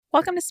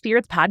Welcome to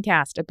Spirits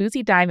Podcast, a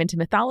boozy dive into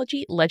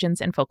mythology,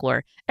 legends, and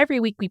folklore. Every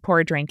week we pour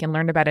a drink and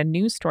learn about a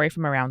news story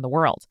from around the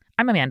world.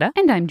 I'm Amanda.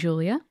 And I'm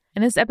Julia.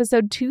 And this is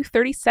episode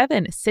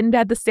 237,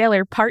 Sinbad the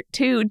Sailor, Part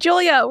 2.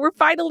 Julia, we're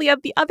finally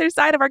at the other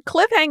side of our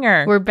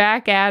cliffhanger. We're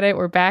back at it.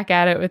 We're back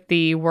at it with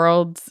the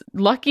world's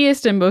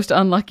luckiest and most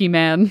unlucky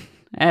man.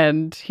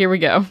 And here we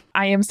go.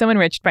 I am so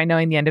enriched by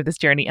knowing the end of this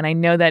journey, and I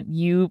know that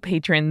you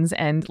patrons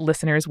and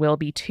listeners will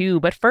be too.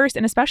 But first,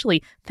 and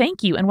especially,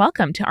 thank you and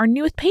welcome to our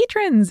newest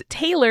patrons,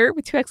 Taylor,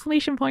 with 2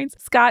 exclamation points,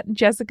 Scott,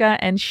 Jessica,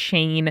 and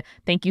Shane.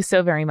 Thank you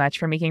so very much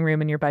for making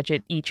room in your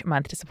budget each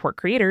month to support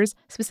creators,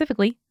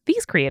 specifically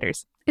these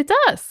creators. It's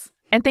us.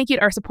 And thank you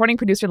to our supporting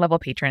producer level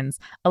patrons,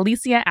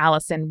 Alicia,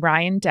 Allison,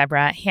 Brian,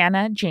 Deborah,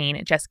 Hannah,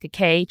 Jane, Jessica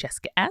K,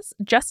 Jessica S,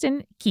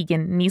 Justin,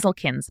 Keegan,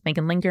 Nieselkins,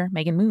 Megan Linger,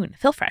 Megan Moon,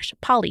 Phil Fresh,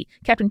 Polly,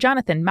 Captain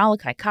Jonathan,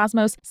 Malachi,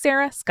 Cosmos,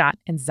 Sarah, Scott,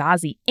 and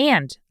Zazie.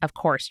 And, of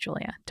course,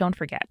 Julia, don't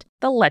forget,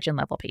 the legend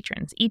level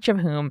patrons, each of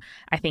whom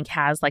I think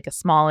has like a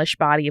smallish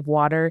body of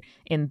water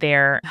in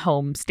their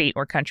home state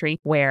or country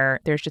where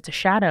there's just a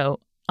shadow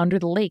under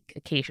the lake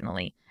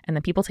occasionally. And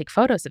then people take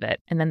photos of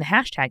it. And then the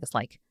hashtag is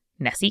like,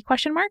 Nessie, ?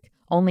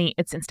 Only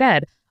it's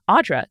instead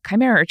Audra,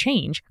 Chimera or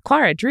Change,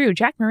 Clara, Drew,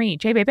 Jack Marie,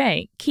 J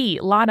Bebe, Key,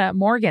 Lotta,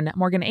 Morgan,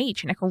 Morgan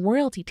H, Necro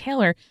Royalty,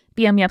 Taylor,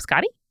 BM Me Up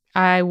Scotty.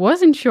 I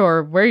wasn't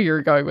sure where you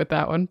were going with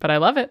that one, but I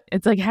love it.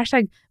 It's like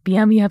hashtag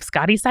BM Me Up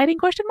Scotty sighting ?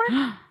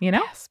 You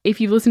know? Yes. If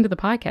you listen to the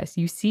podcast,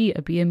 you see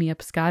a BM Me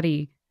Up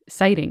Scotty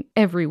sighting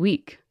every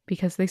week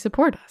because they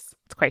support us.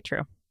 It's quite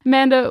true.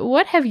 Amanda,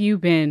 what have you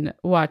been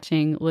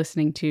watching,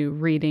 listening to,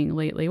 reading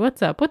lately?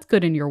 What's up? What's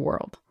good in your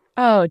world?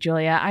 Oh,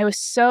 Julia, I was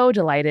so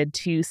delighted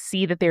to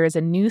see that there is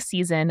a new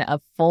season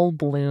of Full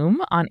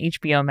Bloom on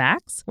HBO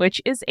Max, which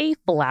is a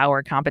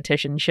flower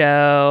competition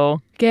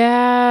show.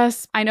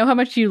 Gasp. I know how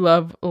much you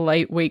love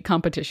lightweight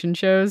competition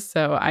shows,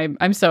 so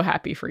I'm so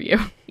happy for you.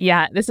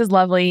 Yeah, this is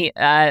lovely.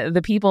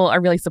 The people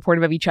are really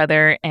supportive of each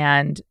other,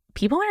 and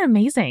people are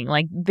amazing.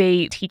 Like,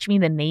 they teach me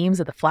the names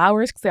of the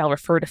flowers because they all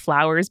refer to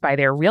flowers by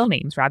their real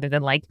names rather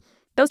than like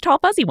those tall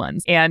fuzzy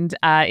ones. And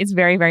it's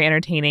very, very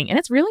entertaining. And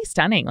it's really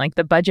stunning. Like,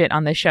 the budget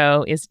on the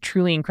show is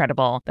truly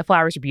incredible. The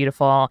flowers are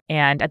beautiful.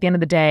 And at the end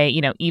of the day,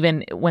 you know,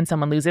 even when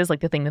someone loses,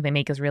 like, the thing that they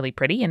make is really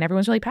pretty and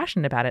everyone's really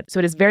passionate about it. So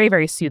it is very,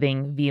 very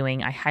soothing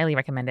viewing. I highly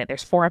recommend it.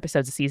 There's 4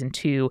 episodes of season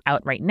 2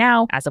 out right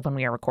now as of when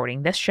we are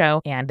recording this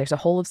show. And there's a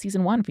whole of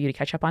season 1 for you to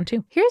catch up on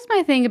too. Here's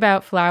my thing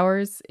about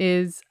flowers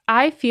is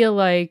I feel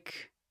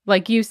like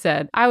you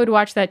said, I would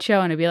watch that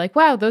show and I'd be like,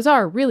 wow, those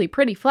are really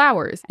pretty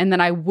flowers. And then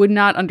I would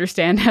not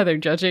understand how they're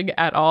judging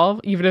at all.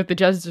 Even if the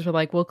judges were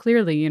like, well,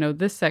 clearly, you know,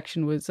 this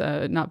section was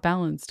not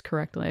balanced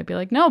correctly. I'd be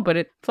like, no,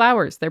 but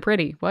flowers, they're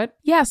pretty. What?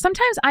 Yeah,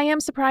 sometimes I am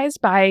surprised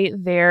by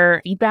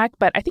their feedback,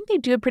 but I think they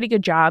do a pretty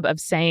good job of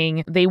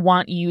saying they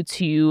want you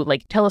to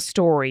like tell a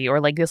story, or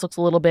like, this looks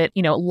a little bit,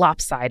 you know,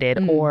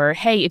 lopsided, or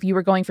hey, if you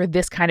were going for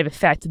this kind of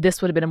effect,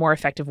 this would have been a more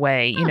effective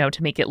way, you know,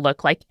 to make it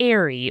look like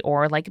airy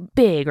or like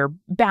big or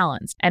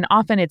balanced. And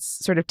often it's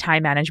sort of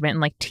time management and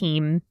like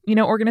team, you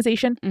know,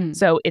 organization.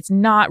 So it's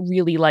not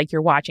really like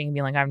you're watching and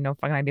being like, I have no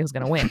fucking idea who's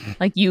going to win.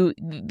 Like you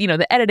know,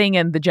 the editing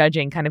and the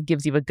judging kind of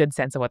gives you a good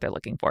sense of what they're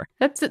looking for.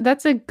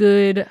 That's a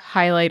good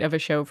highlight of a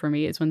show for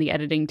me, is when the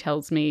editing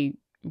tells me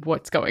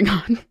what's going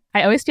on.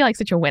 I always feel like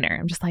such a winner.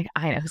 I'm just like,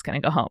 I know who's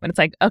going to go home. And it's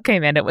like, okay,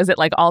 Amanda, was it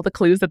like all the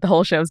clues that the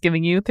whole show is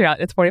giving you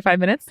throughout its 45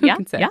 minutes? Who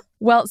can say? Yeah.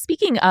 Well,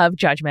 speaking of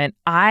judgment,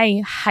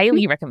 I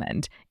highly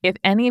recommend, if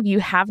any of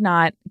you have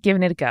not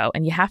given it a go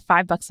and you have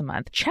 $5 a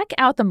month, check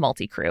out the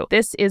Multi-Crew.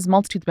 This is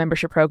Multitude's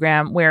membership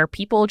program where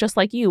people just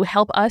like you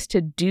help us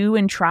to do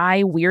and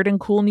try weird and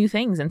cool new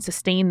things and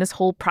sustain this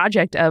whole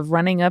project of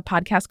running a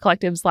podcast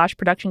collective /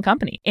 production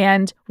company.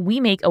 And we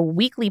make a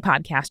weekly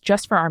podcast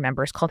just for our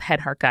members called Head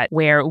Heart Gut,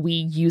 where we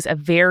use a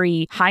very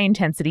high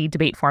intensity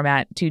debate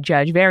format to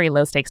judge very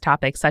low stakes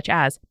topics such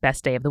as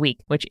Best Day of the Week,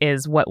 which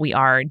is what we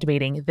are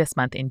debating this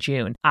month in June.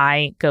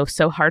 I go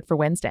so hard for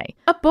Wednesday.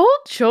 A bold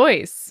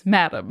choice,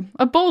 madam.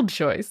 A bold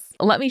choice.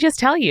 Let me just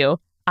tell you,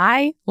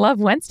 I love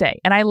Wednesday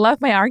and I love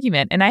my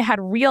argument, and I had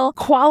real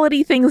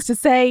quality things to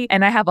say,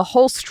 and I have a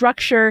whole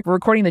structure. We're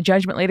recording the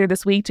judgment later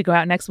this week to go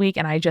out next week,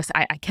 and I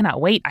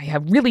cannot wait. I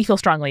really feel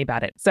strongly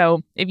about it.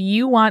 So if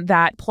you want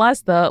that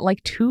plus the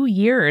like 2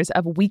 years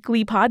of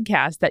weekly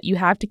podcasts that you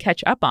have to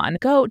catch up on,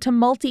 go to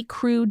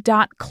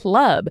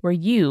multicrew.club where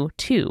you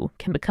too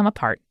can become a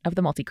part of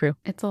the Multi-Crew.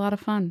 It's a lot of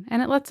fun,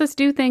 and it lets us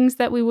do things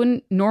that we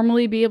wouldn't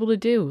normally be able to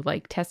do,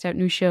 like test out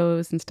new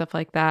shows and stuff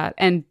like that,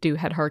 and do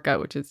Head Heart Gut,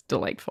 which is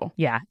delightful.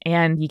 Yeah,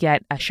 and you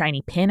get a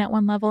shiny pin at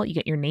one level. You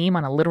get your name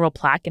on a literal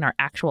plaque in our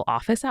actual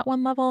office at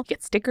one level. You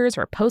get stickers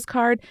or a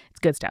postcard. It's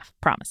good stuff.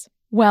 Promise.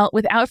 Well,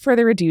 without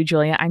further ado,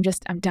 Julia, I'm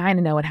dying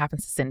to know what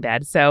happens to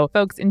Sinbad. So,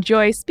 folks,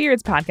 enjoy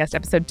Spirits Podcast,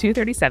 episode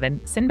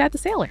 237, Sinbad the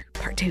Sailor,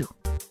 part 2.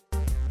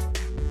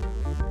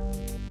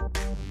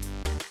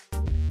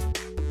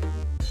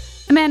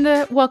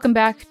 Amanda, welcome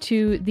back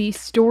to the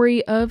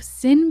story of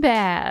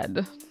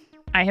Sinbad.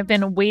 I have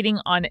been waiting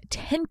on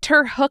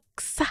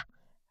tenterhooks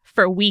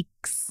for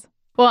weeks.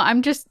 Well,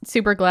 I'm just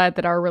super glad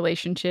that our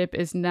relationship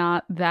is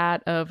not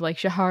that of like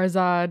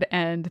Shahrazad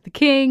and the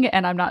king,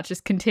 and I'm not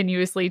just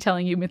continuously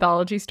telling you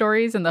mythology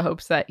stories in the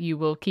hopes that you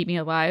will keep me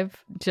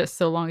alive just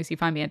so long as you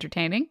find me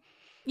entertaining.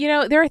 You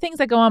know, there are things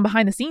that go on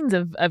behind the scenes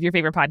of your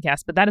favorite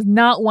podcast, but that is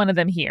not one of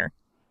them here.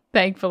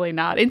 Thankfully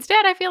not.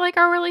 Instead, I feel like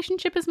our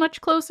relationship is much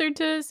closer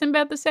to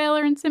Sinbad the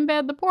Sailor and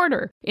Sinbad the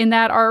Porter, in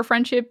that our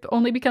friendship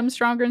only becomes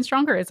stronger and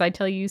stronger as I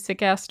tell you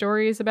sick-ass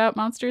stories about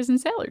monsters and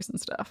sailors and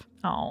stuff.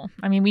 Oh,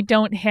 I mean, we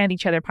don't hand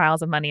each other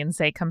piles of money and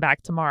say, come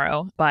back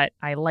tomorrow, but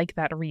I like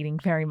that reading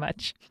very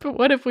much. But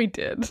what if we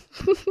did?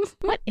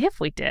 What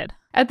if we did?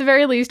 At the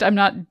very least, I'm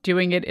not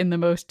doing it in the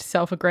most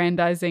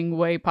self-aggrandizing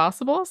way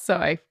possible, so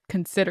I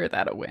consider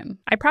that a win.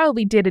 I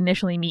probably did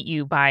initially meet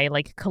you by,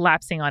 like,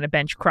 collapsing on a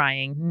bench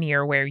crying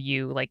near where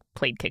you, like,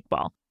 played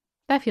kickball.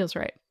 That feels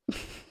right.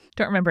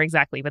 Don't remember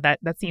exactly, but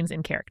that seems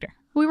in character.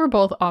 We were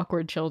both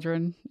awkward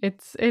children.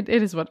 It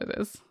is what it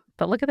is.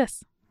 But look at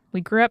this.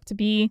 We grew up to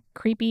be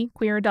creepy,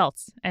 queer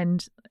adults,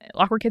 and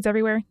awkward kids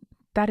everywhere.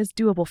 That is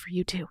doable for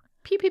you, too.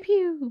 Pew, pew,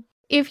 pew.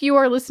 If you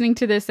are listening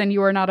to this and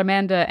you are not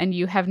Amanda and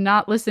you have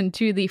not listened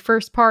to the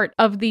first part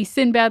of the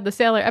Sinbad the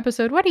Sailor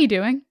episode, what are you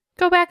doing?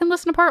 Go back and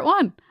listen to part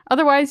 1.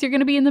 Otherwise, you're going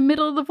to be in the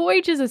middle of the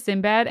voyages of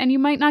Sinbad and you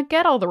might not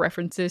get all the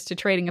references to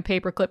trading a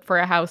paperclip for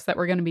a house that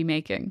we're going to be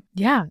making.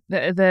 Yeah,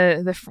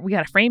 we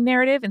got a frame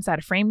narrative inside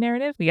a frame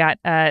narrative. We got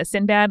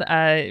Sinbad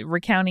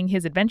recounting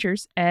his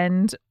adventures,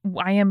 and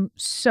I am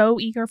so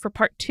eager for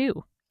part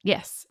 2.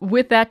 Yes,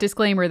 with that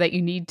disclaimer that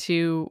you need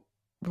to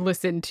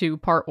listen to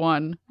part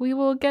 1, we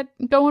will get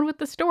going with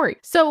the story.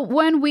 So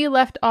when we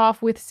left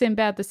off with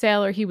Sinbad the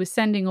Sailor, he was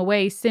sending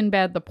away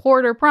Sinbad the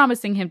Porter,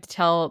 promising him to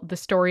tell the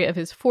story of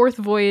his 4th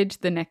voyage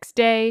the next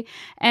day.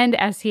 And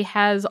as he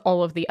has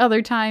all of the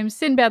other times,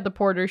 Sinbad the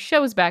Porter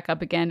shows back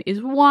up again,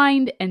 is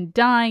wined and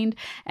dined,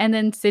 and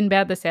then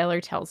Sinbad the Sailor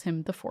tells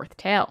him the 4th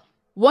tale.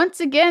 Once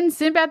again,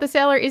 Sinbad the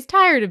Sailor is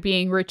tired of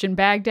being rich in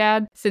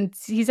Baghdad,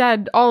 since he's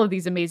had all of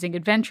these amazing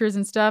adventures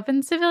and stuff,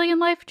 and civilian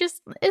life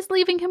just is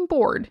leaving him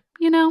bored,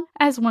 you know,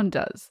 as one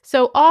does.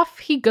 So off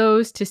he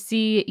goes to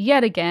sea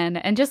yet again,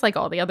 and just like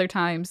all the other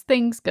times,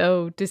 things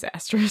go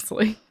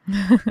disastrously.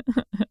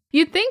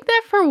 You'd think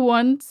that for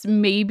once,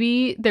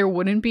 maybe there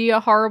wouldn't be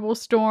a horrible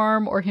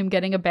storm or him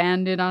getting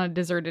abandoned on a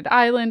deserted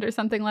island or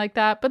something like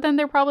that, but then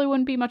there probably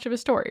wouldn't be much of a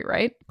story,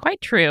 right?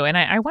 Quite true. And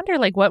I wonder,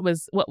 like, what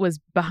was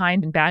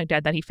behind in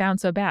Baghdad that he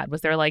found so bad?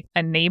 Was there, like,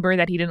 a neighbor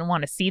that he didn't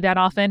want to see that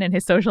often, and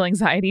his social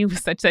anxiety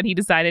was such that he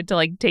decided to,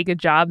 like, take a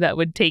job that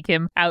would take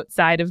him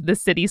outside of the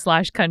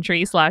city/country/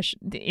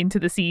 into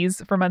the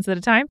seas for months at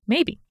a time?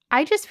 Maybe.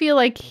 I just feel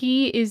like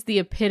he is the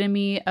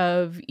epitome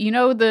of, you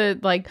know, the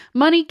like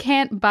money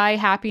can't buy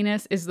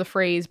happiness is the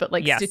phrase, but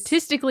like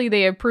statistically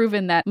they have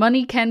proven that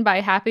money can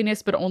buy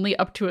happiness, but only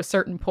up to a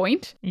certain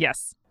point.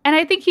 Yes. And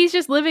I think he's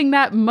just living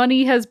that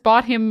money has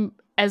bought him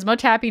as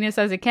much happiness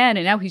as it can.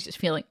 And now he's just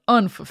feeling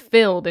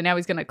unfulfilled. And now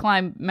he's going to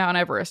climb Mount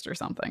Everest or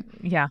something.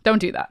 Yeah. Don't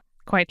do that.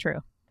 Quite true.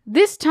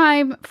 This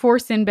time for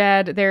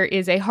Sinbad, there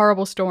is a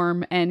horrible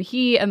storm, and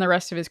he and the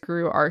rest of his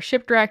crew are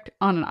shipwrecked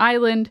on an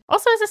island.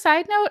 Also, as a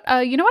side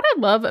note, you know what I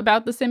love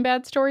about the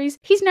Sinbad stories?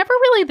 He's never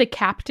really the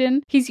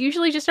captain. He's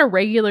usually just a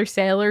regular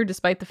sailor,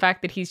 despite the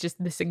fact that he's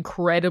just this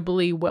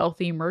incredibly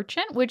wealthy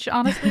merchant, which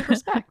honestly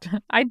respect.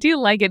 I do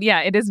like it.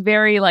 Yeah, it is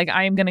very like,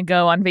 I am going to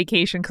go on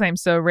vacation because I'm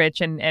so rich,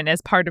 and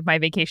as part of my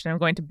vacation, I'm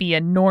going to be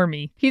a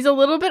normie. He's a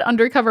little bit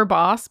undercover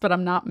boss, but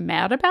I'm not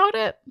mad about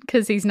it,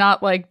 because he's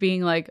not like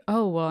being like,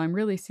 oh, well, I'm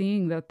really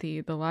seeing that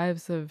the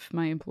lives of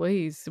my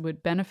employees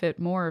would benefit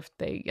more if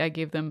I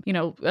gave them, you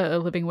know, a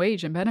living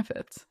wage and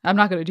benefits. I'm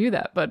not going to do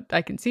that, but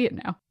I can see it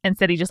now.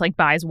 Instead, he just like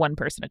buys one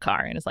person a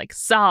car and is like,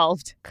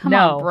 solved. Come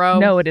on, bro.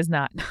 No, it is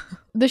not.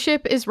 The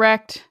ship is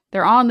wrecked.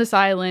 They're on this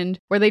island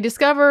where they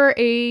discover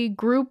a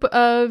group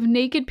of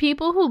naked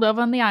people who live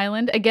on the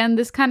island. Again,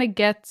 this kind of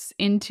gets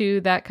into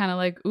that kind of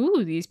like,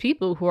 ooh, these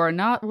people who are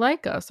not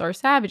like us are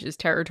savages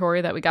territory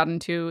that we got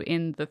into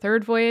in the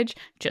 3rd voyage.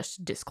 Just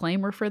a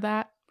disclaimer for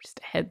that. Just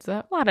a heads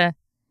up. A lot of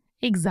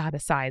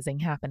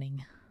exoticizing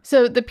happening.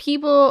 So the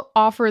people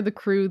offer the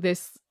crew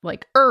this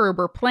like herb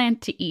or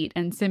plant to eat,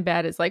 and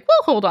Sinbad is like,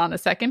 well, hold on a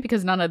second,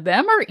 because none of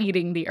them are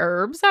eating the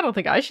herbs. I don't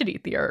think I should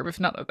eat the herb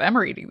if none of them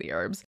are eating the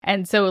herbs.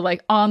 And so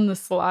like on the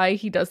sly,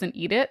 he doesn't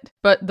eat it.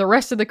 But the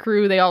rest of the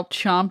crew, they all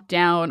chomp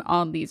down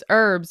on these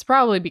herbs,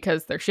 probably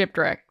because they're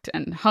shipwrecked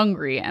and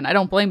hungry, and I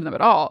don't blame them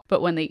at all.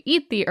 But when they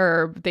eat the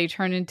herb, they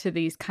turn into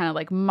these kind of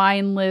like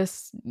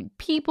mindless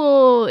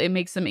people. It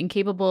makes them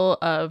incapable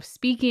of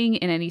speaking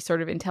in any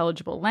sort of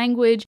intelligible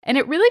language. And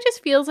it really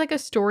just feels like a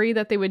story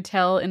that they would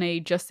tell in a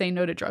Just Say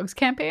No to Drugs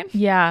campaign.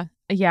 Yeah,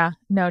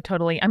 no,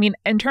 totally. I mean,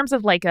 in terms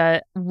of like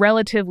a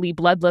relatively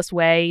bloodless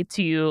way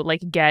to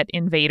like get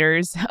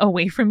invaders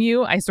away from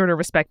you, I sort of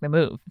respect the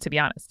move, to be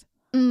honest.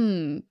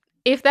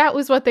 If that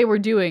was what they were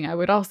doing, I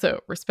would also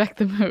respect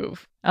the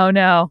move. Oh,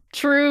 no.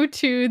 True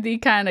to the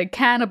kind of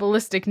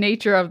cannibalistic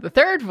nature of the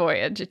 3rd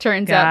voyage, it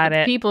turns out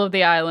that the people of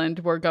the island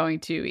were going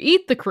to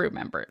eat the crew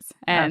members.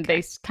 And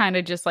they kind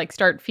of just like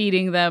start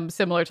feeding them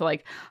similar to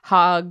like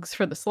hogs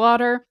for the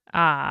slaughter.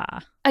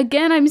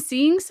 Again, I'm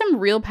seeing some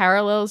real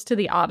parallels to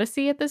the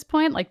Odyssey at this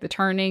point, like the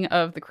turning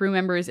of the crew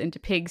members into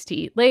pigs to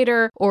eat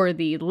later, or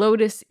the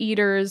lotus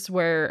eaters,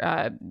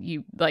 where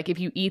if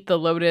you eat the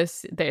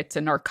lotus, it's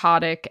a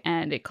narcotic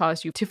and it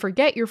causes you to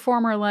forget your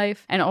former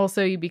life. And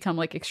also you become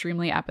like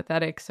extremely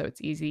apathetic. So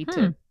it's easy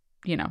to,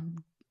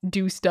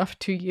 do stuff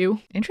to you.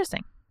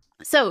 Interesting.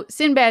 So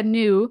Sinbad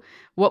knew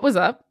what was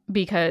up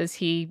because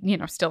he,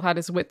 still had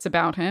his wits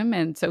about him.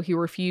 And so he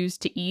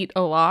refused to eat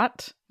a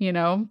lot,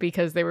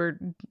 because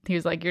he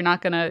was like, you're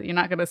not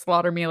gonna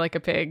slaughter me like a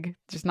pig.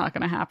 It's just not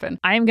gonna happen.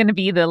 I'm gonna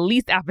be the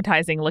least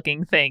appetizing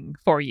looking thing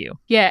for you.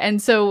 Yeah.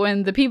 And so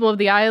when the people of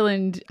the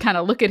island kind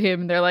of look at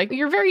him, they're like,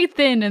 you're very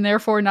thin and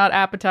therefore not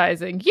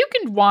appetizing. You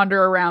can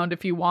wander around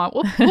if you want.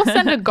 We'll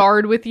send a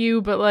guard with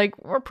you, but like,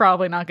 we're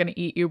probably not gonna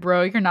eat you,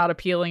 bro. You're not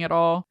appealing at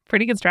all.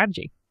 Pretty good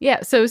strategy.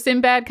 Yeah, so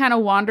Sinbad kind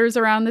of wanders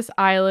around this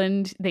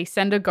island. They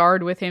send a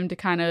guard with him to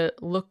kind of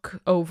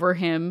look over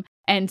him.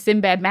 And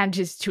Sinbad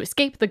manages to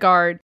escape the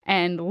guard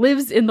and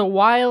lives in the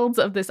wilds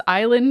of this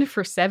island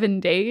for 7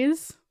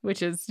 days,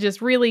 which is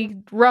just really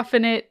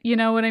roughing it. You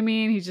know what I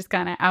mean? He's just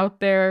kind of out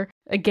there.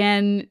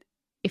 Again,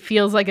 it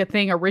feels like a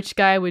thing a rich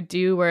guy would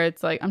do where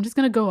it's like, I'm just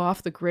going to go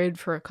off the grid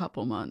for a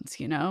couple months,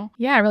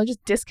 Yeah, really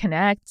just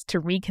disconnect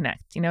to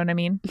reconnect. You know what I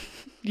mean?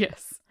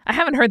 Yes. I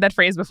haven't heard that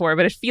phrase before,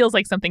 but it feels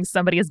like something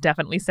somebody has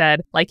definitely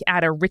said, like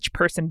at a rich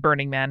person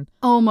Burning Man.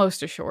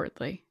 Almost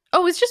assuredly.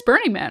 Oh, it's just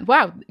Burning Man.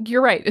 Wow,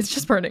 you're right. It's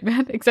just Burning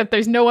Man, except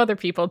there's no other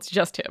people. It's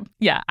just him.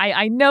 Yeah,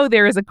 I know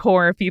there is a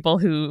core of people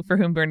for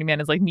whom Burning Man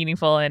is like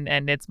meaningful and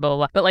it's blah, blah,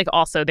 blah. But like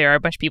also there are a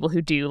bunch of people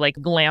who do like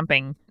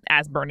glamping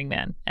as Burning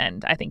Man.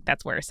 And I think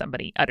that's where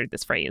somebody uttered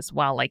this phrase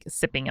while like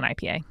sipping an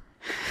IPA.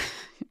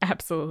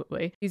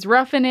 Absolutely. He's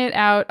roughing it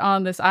out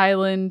on this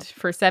island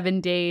for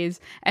 7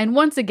 days. And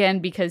once again,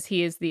 because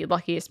he is the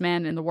luckiest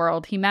man in the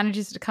world, he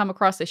manages to come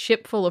across a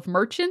ship full of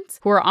merchants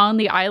who are on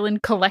the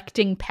island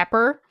collecting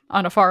pepper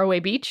on a faraway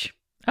beach.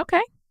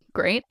 Okay.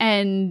 Great.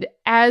 And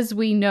as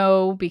we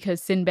know,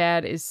 because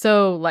Sinbad is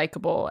so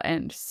likable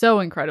and so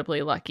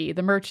incredibly lucky,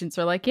 the merchants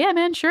are like, yeah,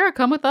 man, sure,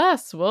 come with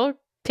us. We'll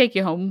take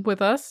you home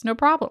with us. No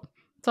problem.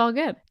 It's all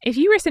good. If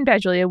you were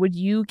Sinbad, Julia, would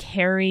you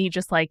carry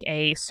just like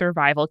a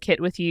survival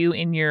kit with you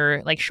in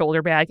your like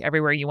shoulder bag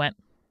everywhere you went?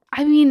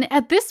 I mean,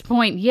 at this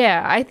point,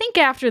 yeah. I think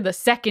after the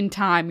second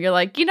time, you're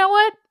like, you know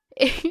what?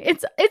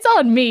 It's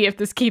on me if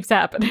this keeps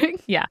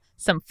happening. Yeah.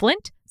 Some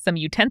flint, some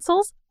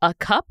utensils, a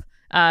cup,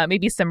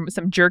 maybe some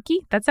jerky.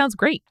 That sounds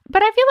great.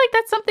 But I feel like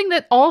that's something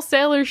that all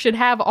sailors should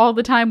have all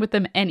the time with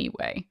them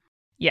anyway.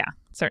 Yeah,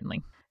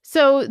 certainly.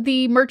 So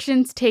the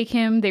merchants take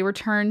him, they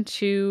return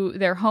to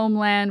their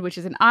homeland, which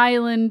is an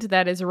island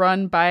that is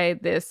run by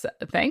this,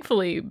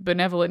 thankfully,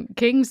 benevolent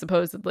king,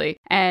 supposedly.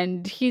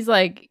 And he's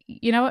like,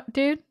 you know what,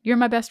 dude? You're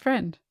my best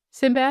friend.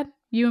 Sinbad,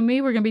 you and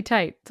me, we're going to be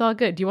tight. It's all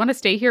good. Do you want to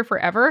stay here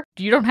forever?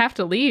 You don't have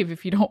to leave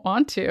if you don't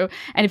want to.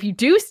 And if you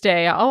do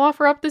stay, I'll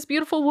offer up this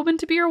beautiful woman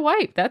to be your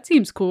wife. That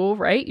seems cool,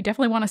 right? You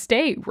definitely want to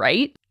stay,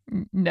 right?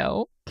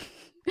 No.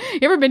 You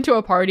ever been to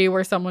a party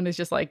where someone is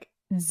just like,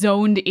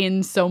 zoned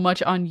in so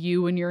much on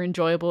you and your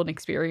enjoyable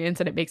experience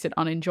and it makes it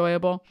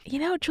unenjoyable?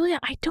 Julia,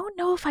 I don't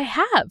know if I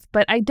have,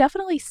 but I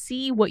definitely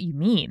see what you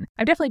mean.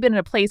 I've definitely been in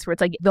a place where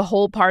it's like the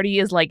whole party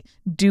is like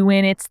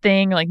doing its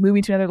thing or like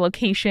moving to another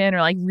location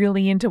or like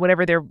really into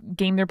whatever their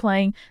game they're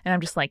playing. And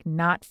I'm just like,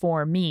 not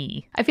for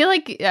me. I feel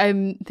like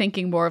I'm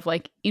thinking more of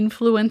like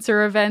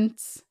influencer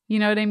events. You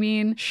know what I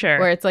mean? Sure.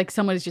 Where it's like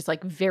someone is just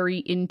like very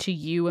into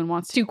you and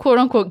wants to quote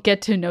unquote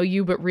get to know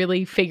you, but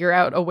really figure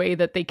out a way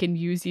that they can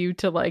use you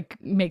to like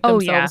make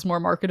themselves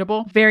more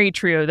marketable. Very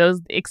true. Those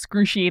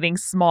excruciating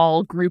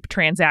small group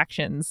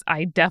transactions,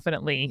 I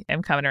definitely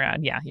am coming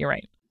around. Yeah, you're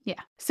right. Yeah.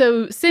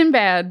 So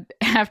Sinbad,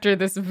 after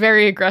this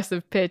very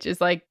aggressive pitch, is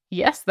like,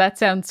 yes, that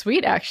sounds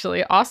sweet,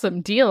 actually.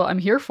 Awesome deal. I'm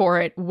here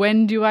for it.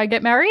 When do I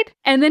get married?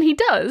 And then he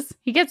does.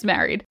 He gets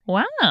married.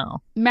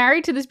 Wow.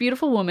 Married to this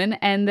beautiful woman.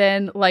 And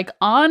then, like,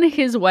 on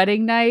his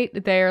wedding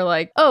night, they're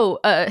like, oh,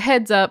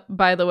 heads up,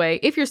 by the way,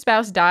 if your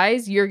spouse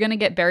dies, you're going to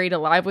get buried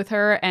alive with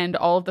her and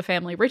all of the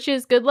family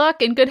riches. Good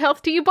luck and good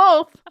health to you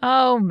both.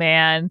 Oh,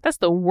 man. That's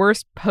the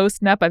worst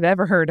post-nup I've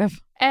ever heard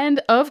of.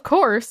 And of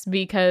course,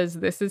 because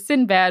this is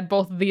Sinbad,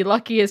 both the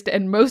luckiest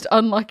and most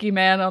unlucky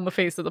man on the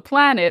face of the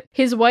planet,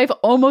 his wife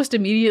almost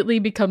immediately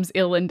becomes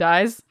ill and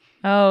dies.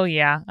 Oh,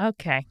 yeah.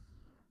 Okay.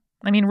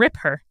 I mean, rip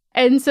her.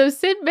 And so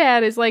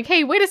Sinbad is like,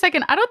 hey, wait a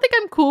second. I don't think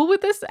I'm cool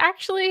with this,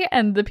 actually.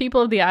 And the people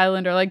of the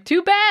island are like,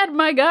 too bad,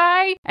 my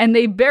guy. And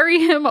they bury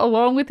him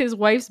along with his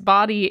wife's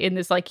body in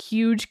this like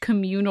huge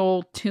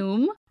communal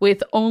tomb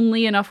with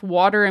only enough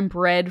water and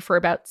bread for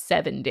about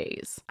 7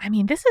 days. I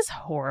mean, this is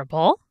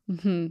horrible.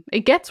 Mm-hmm.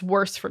 It gets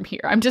worse from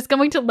here. I'm just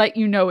going to let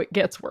you know it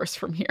gets worse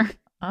from here.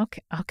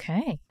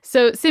 Okay.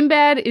 So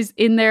Sinbad is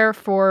in there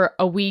for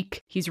a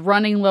week. He's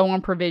running low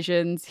on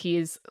provisions.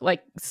 He's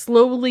like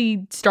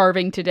slowly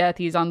starving to death.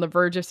 He's on the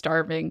verge of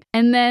starving.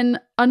 And then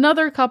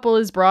another couple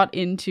is brought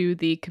into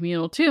the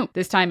communal tomb.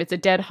 This time it's a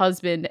dead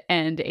husband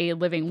and a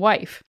living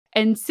wife.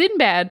 And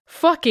Sinbad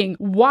fucking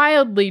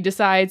wildly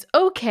decides,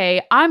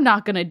 okay, I'm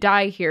not gonna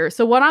die here.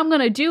 So what I'm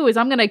gonna do is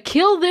I'm gonna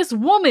kill this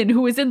woman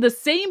who is in the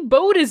same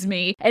boat as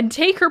me and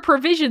take her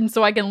provisions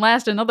so I can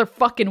last another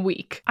fucking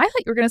week. I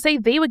thought you were going to say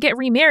they would get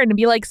remarried and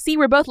be like, see,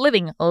 we're both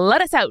living.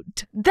 Let us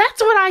out.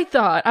 That's what I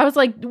thought. I was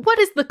like, what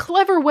is the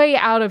clever way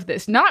out of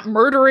this? Not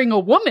murdering a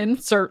woman,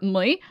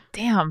 certainly.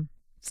 Damn.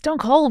 Stone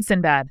cold,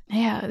 Sinbad.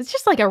 Yeah, it's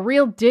just like a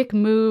real dick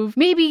move.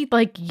 Maybe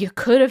like you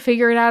could have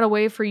figured out a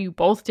way for you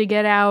both to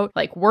get out,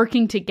 like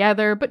working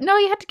together, but no,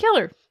 you had to kill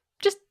her.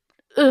 Just,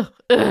 ugh.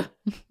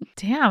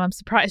 Damn, I'm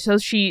surprised. So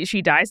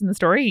she dies in the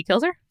story? He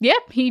kills her?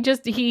 Yep,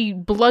 he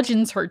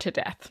bludgeons her to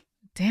death.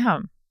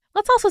 Damn.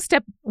 Let's also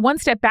step one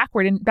step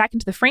backward and back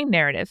into the frame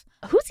narrative.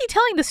 Who's he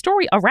telling the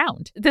story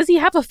around? Does he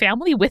have a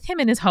family with him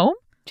in his home?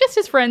 Just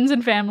his friends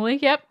and family,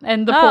 yep,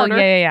 and the porter.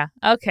 Yeah.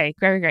 Okay,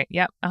 great.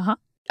 Yep, uh-huh.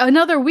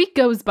 Another week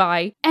goes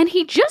by, and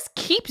he just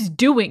keeps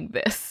doing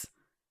this.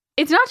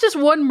 It's not just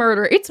one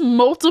murder, it's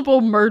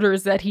multiple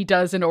murders that he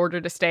does in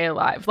order to stay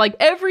alive. Like,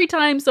 every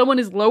time someone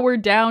is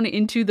lowered down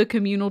into the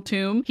communal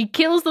tomb, he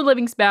kills the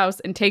living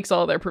spouse and takes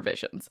all their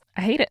provisions.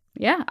 I hate it.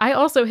 Yeah, I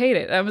also hate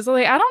it. I was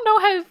like, I don't know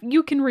how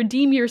you can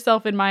redeem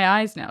yourself in my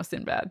eyes now,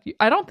 Sinbad.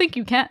 I don't think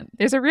you can.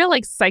 There's a real,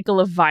 like, cycle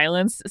of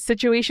violence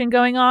situation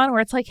going on where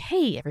it's like,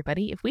 hey,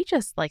 everybody, if we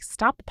just, like,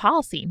 stop the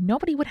policy,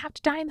 nobody would have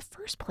to die in the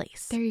first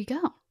place. There you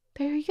go.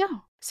 There you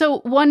go. So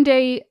one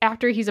day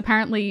after he's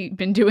apparently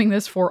been doing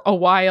this for a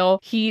while,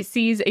 he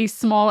sees a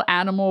small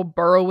animal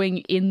burrowing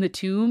in the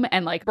tomb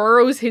and like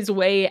burrows his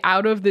way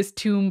out of this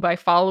tomb by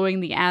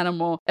following the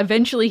animal.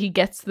 Eventually he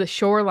gets to the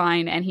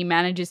shoreline and he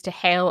manages to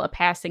hail a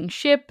passing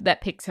ship that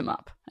picks him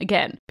up.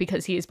 Again,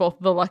 because he is both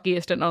the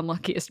luckiest and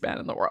unluckiest man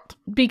in the world.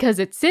 Because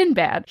it's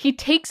Sinbad, he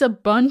takes a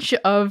bunch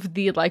of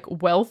the like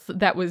wealth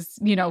that was,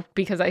 you know,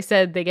 because I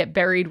said they get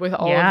buried with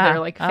all of their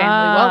like family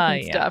wealth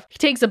and stuff. He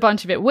takes a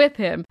bunch of it with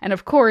him. And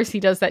of course he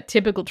does that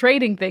typical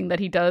trading thing that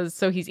he does.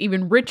 So he's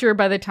even richer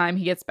by the time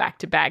he gets back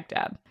to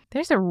Baghdad.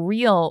 There's a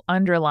real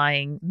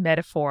underlying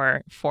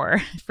metaphor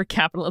for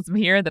capitalism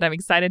here that I'm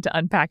excited to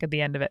unpack at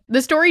the end of it.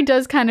 The story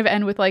does kind of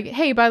end with like,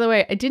 hey, by the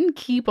way, I didn't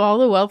keep all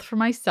the wealth for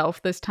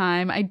myself this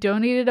time. I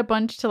donated a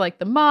bunch to like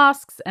the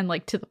mosques and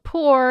like to the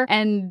poor.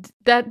 And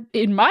that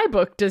in my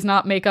book does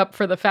not make up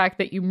for the fact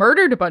that you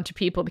murdered a bunch of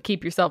people to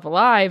keep yourself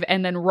alive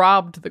and then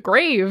robbed the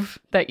grave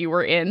that you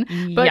were in.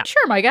 But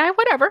sure, my guy,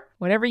 whatever.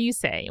 Whatever you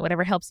say,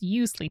 whatever helps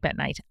you sleep at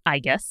night, I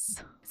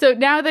guess. So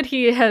now that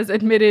he has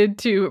admitted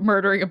to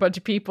murdering a bunch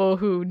of people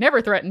who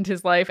never threatened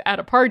his life at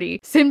a party,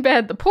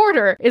 Sinbad the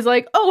porter is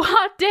like, oh,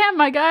 hot damn,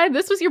 my guy,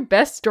 this was your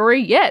best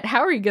story yet. How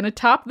are you going to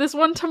top this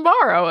one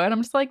tomorrow? And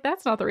I'm just like,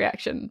 that's not the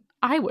reaction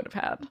I would have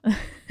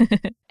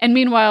had. And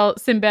meanwhile,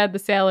 Sinbad the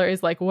sailor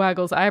is like,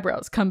 waggles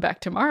eyebrows, come back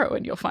tomorrow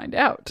and you'll find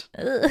out.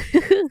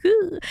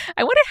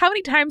 I wonder how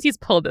many times he's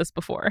pulled this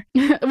before.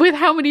 With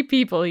how many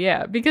people,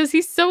 yeah, because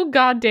he's so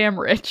goddamn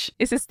rich.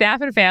 Is his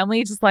staff and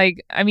family just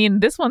like, I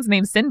mean, this one's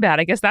named Sinbad.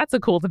 I guess that's a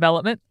cool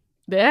development.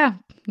 Yeah,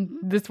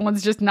 this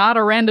one's just not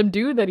a random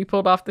dude that he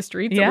pulled off the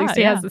streets. At least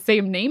he has the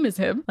same name as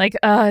him. Like,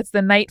 it's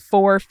the night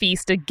 4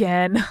 feast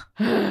again.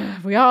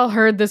 We all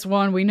heard this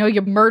one. We know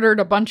you murdered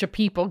a bunch of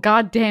people.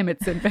 God damn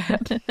it,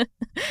 Sinbad.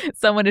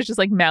 Someone is just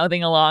like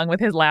mouthing along with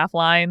his laugh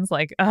lines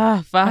like,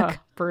 fuck.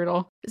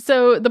 Brutal.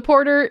 So the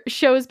porter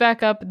shows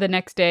back up the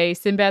next day.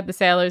 Sinbad the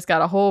sailor's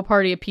got a whole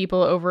party of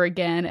people over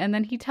again, and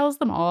then he tells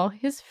them all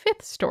his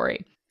 5th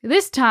story.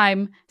 This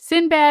time,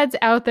 Sinbad's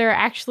out there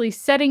actually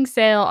setting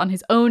sail on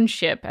his own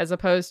ship as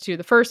opposed to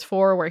the first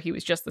 4 where he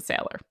was just the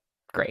sailor.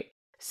 Great.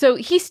 So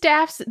he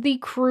staffs the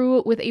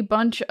crew with a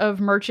bunch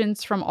of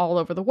merchants from all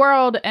over the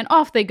world, and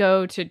off they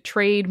go to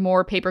trade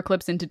more paper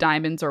clips into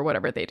diamonds or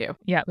whatever they do.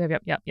 Yep.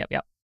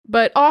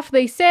 But off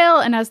they sail,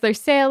 and as they're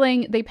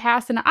sailing, they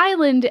pass an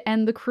island,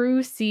 and the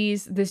crew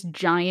sees this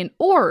giant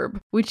orb,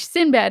 which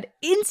Sinbad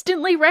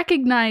instantly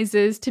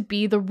recognizes to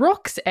be the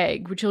Rook's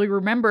egg, which you'll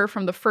remember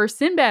from the first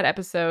Sinbad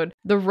episode.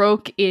 The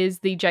Rook is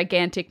the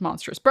gigantic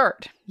monstrous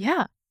bird.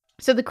 Yeah.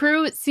 So the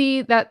crew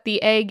see that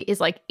the egg is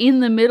like in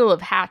the middle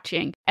of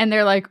hatching, and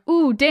they're like,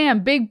 ooh,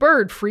 damn, big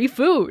bird, free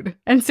food.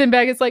 And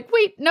Sinbad is like,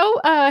 wait,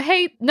 no,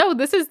 hey, no,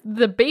 this is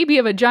the baby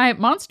of a giant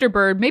monster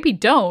bird. Maybe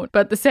don't.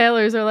 But the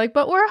sailors are like,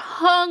 but we're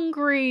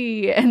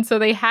hungry. And so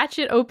they hatch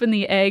it open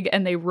the egg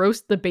and they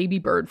roast the baby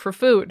bird for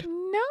food.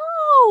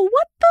 No,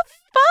 what the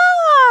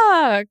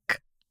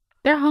fuck?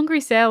 They're hungry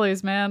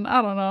sailors, man.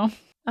 I don't know.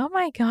 Oh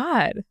my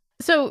God.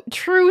 So,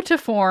 true to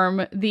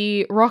form,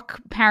 the Rook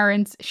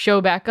parents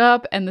show back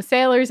up, and the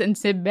sailors and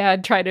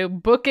Sinbad try to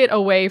book it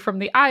away from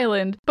the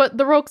island, but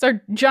the Rooks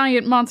are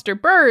giant monster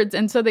birds,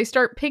 and so they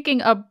start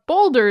picking up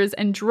boulders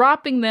and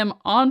dropping them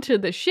onto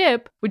the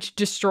ship, which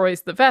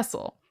destroys the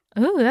vessel.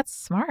 Ooh, that's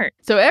smart.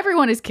 So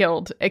everyone is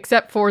killed,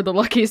 except for the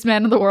luckiest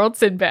man in the world,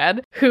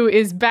 Sinbad, who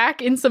is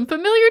back in some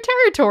familiar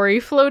territory,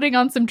 floating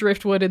on some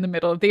driftwood in the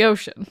middle of the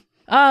ocean.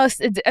 I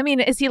mean,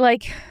 is he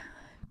like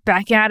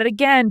back at it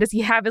again? Does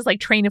he have his like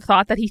train of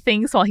thought that he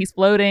thinks while he's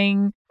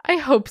floating? I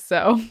hope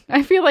so.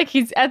 I feel like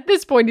he's at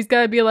this point, he's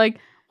got to be like,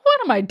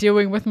 what am I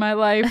doing with my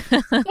life?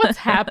 What's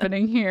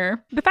happening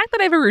here? The fact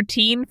that I have a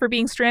routine for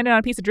being stranded on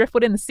a piece of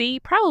driftwood in the sea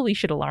probably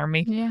should alarm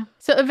me. Yeah.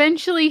 So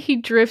eventually he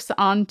drifts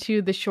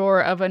onto the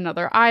shore of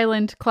another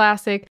island.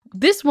 Classic.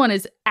 This one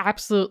is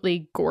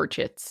absolutely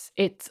gorgeous.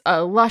 It's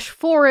a lush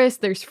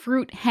forest. There's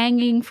fruit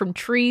hanging from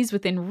trees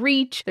within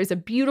reach. There's a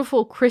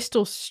beautiful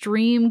crystal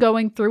stream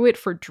going through it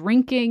for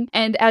drinking.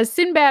 And as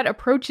Sinbad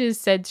approaches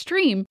said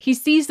stream, he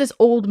sees this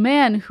old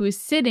man who is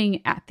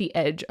sitting at the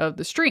edge of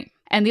the stream.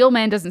 And the old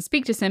man doesn't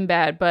speak to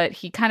Sinbad, but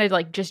he kind of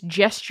like just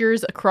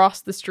gestures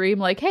across the stream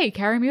like, hey,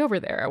 carry me over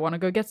there. I want to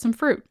go get some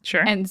fruit.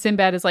 Sure. And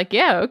Sinbad is like,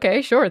 yeah,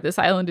 okay, sure. This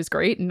island is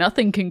great.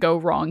 Nothing can go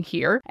wrong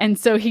here. And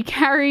so he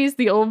carries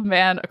the old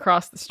man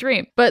across the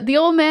stream. But the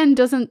old man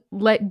doesn't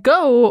let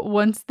go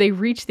once they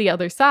reach the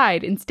other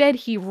side. Instead,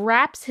 he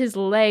wraps his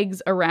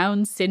legs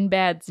around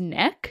Sinbad's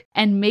neck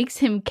and makes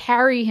him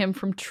carry him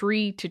from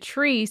tree to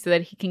tree so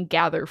that he can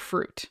gather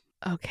fruit.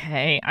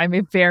 Okay,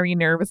 I'm very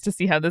nervous to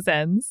see how this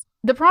ends.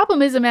 The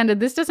problem is, Amanda,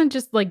 this doesn't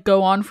just like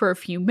go on for a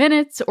few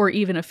minutes or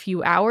even a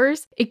few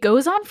hours. It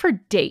goes on for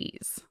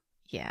days.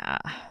 Yeah,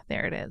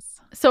 there it is.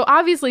 So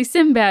obviously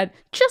Sinbad,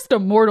 just a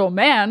mortal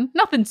man,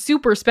 nothing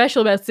super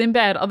special about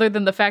Sinbad other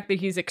than the fact that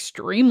he's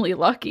extremely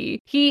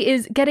lucky. He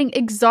is getting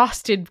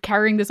exhausted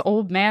carrying this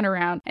old man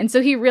around. And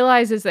so he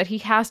realizes that he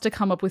has to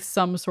come up with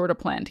some sort of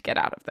plan to get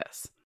out of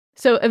this.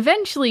 So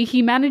eventually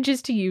he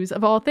manages to use,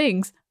 of all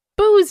things,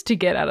 booze to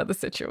get out of the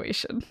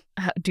situation.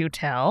 Do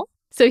tell.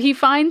 So he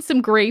finds some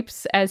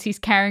grapes as he's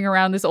carrying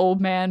around this old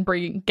man,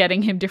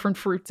 getting him different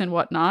fruits and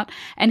whatnot.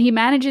 And he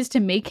manages to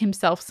make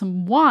himself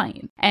some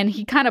wine. And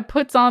he kind of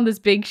puts on this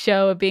big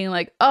show of being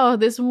like, oh,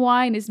 this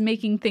wine is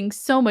making things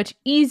so much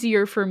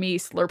easier for me.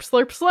 Slurp,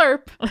 slurp,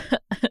 slurp.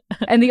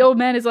 And the old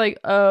man is like,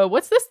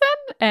 what's this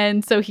then?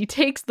 And so he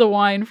takes the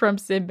wine from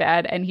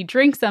Sinbad and he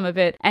drinks some of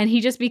it. And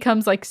he just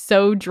becomes like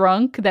so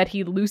drunk that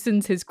he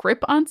loosens his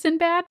grip on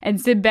Sinbad.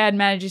 And Sinbad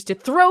manages to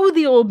throw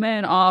the old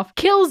man off,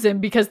 kills him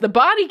because the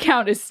body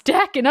count is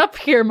stacking up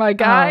here, my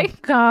guy. Oh,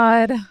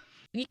 God.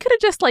 You could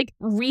have just like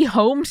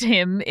rehomed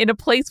him in a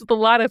place with a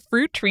lot of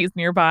fruit trees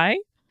nearby.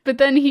 But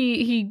then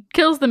he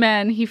kills the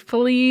man, he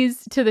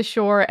flees to the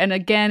shore, and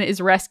again is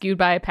rescued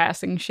by a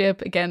passing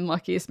ship. Again,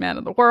 luckiest man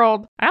in the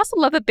world. I also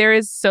love that there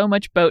is so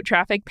much boat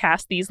traffic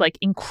past these like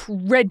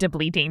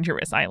incredibly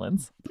dangerous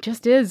islands.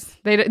 Just is.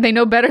 They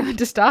know better than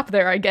to stop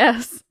there, I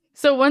guess.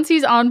 So once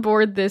he's on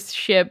board this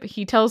ship,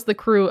 he tells the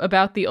crew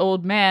about the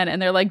old man,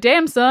 and they're like,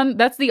 damn, son,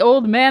 that's the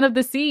old man of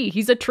the sea.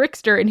 He's a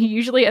trickster, and he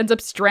usually ends up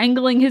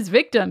strangling his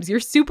victims. You're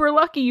super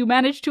lucky you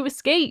managed to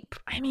escape.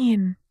 I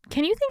mean,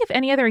 can you think of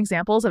any other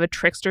examples of a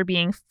trickster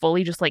being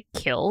fully just like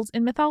killed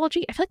in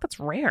mythology? I feel like that's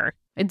rare.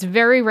 It's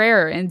very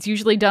rare, and it's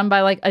usually done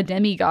by like a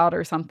demigod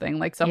or something,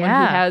 like someone who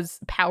has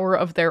power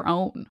of their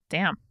own.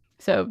 Damn.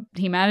 So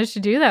he managed to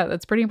do that.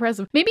 That's pretty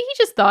impressive. Maybe he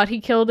just thought he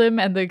killed him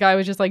and the guy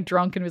was just like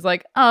drunk and was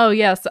like, oh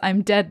yes,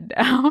 I'm dead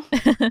now.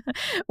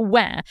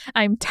 Wah,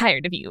 I'm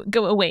tired of you.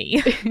 Go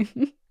away.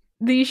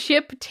 The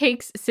ship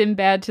takes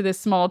Sinbad to this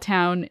small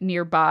town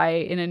nearby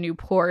in a new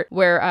port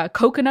where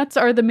coconuts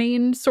are the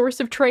main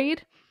source of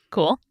trade.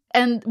 Cool.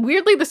 And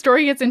weirdly, the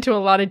story gets into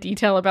a lot of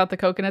detail about the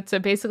coconuts. So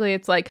basically,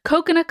 it's like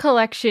coconut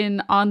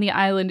collection on the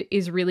island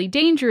is really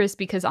dangerous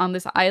because on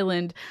this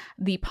island,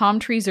 the palm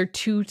trees are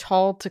too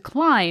tall to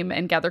climb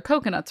and gather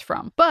coconuts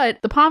from.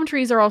 But the palm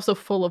trees are also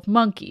full of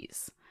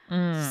monkeys.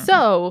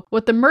 So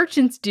what the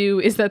merchants do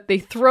is that they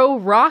throw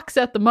rocks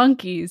at the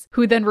monkeys,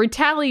 who then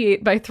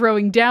retaliate by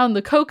throwing down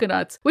the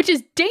coconuts, which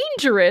is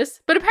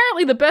dangerous, but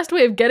apparently the best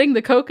way of getting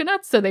the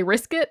coconuts, so they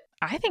risk it.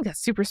 I think that's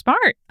super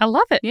smart. I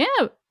love it.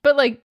 Yeah. But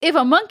like, if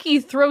a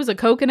monkey throws a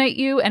coconut at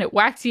you and it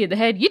whacks you in the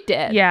head, you're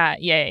dead.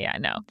 Yeah,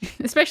 no.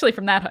 Especially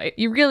from that height.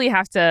 You really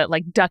have to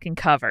like duck and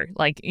cover.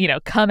 Like, you know,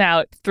 come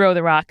out, throw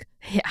the rock,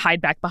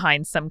 hide back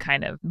behind some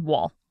kind of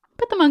wall.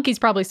 But the monkey's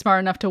probably smart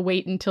enough to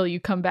wait until you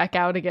come back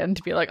out again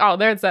to be like, oh,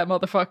 there's that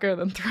motherfucker,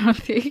 then throw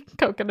the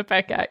coconut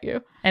back at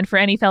you. And for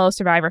any fellow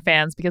Survivor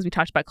fans, because we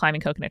talked about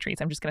climbing coconut trees,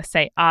 I'm just going to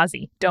say,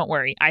 Ozzy, don't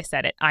worry. I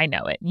said it. I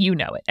know it. You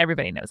know it.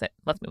 Everybody knows it.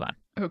 Let's move on.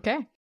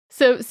 Okay.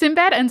 So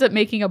Sinbad ends up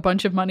making a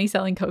bunch of money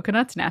selling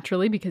coconuts,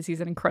 naturally, because he's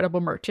an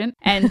incredible merchant,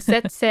 and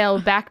sets sail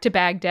back to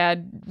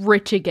Baghdad,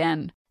 rich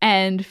again.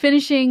 And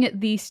finishing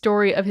the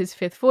story of his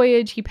fifth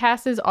voyage, he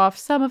passes off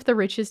some of the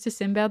riches to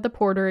Sinbad the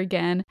porter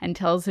again and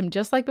tells him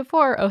just like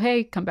before, oh,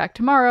 hey, come back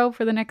tomorrow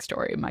for the next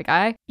story, my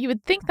guy. You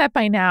would think that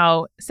by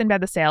now,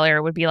 Sinbad the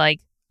sailor would be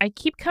like, I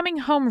keep coming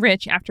home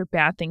rich after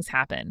bad things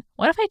happen.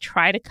 What if I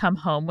try to come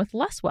home with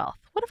less wealth?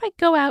 What if I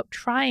go out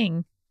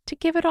trying to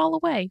give it all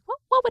away?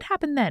 What would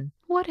happen then?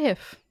 What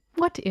if?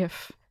 What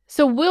if?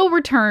 So we'll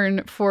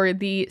return for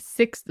the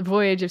sixth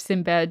voyage of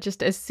Sinbad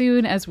just as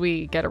soon as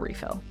we get a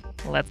refill.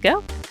 Let's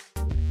go.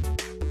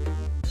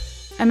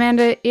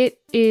 Amanda, it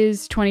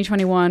is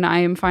 2021. I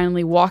am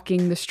finally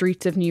walking the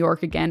streets of New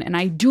York again, and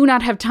I do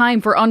not have time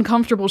for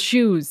uncomfortable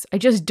shoes. I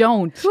just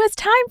don't. Who has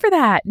time for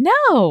that?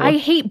 No. I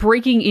hate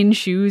breaking in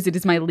shoes. It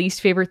is my least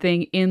favorite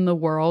thing in the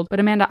world. But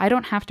Amanda, I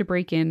don't have to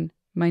break in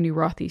my new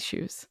Rothy's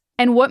shoes.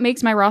 And what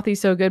makes my Rothy's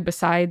so good,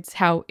 besides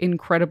how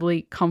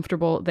incredibly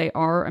comfortable they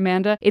are,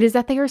 Amanda, it is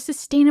that they are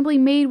sustainably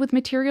made with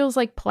materials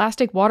like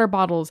plastic water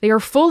bottles. They are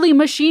fully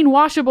machine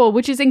washable,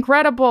 which is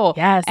incredible.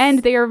 Yes.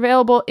 And they are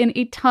available in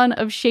a ton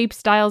of shapes,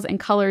 styles, and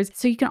colors,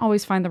 so you can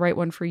always find the right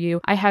one for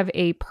you. I have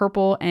a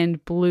purple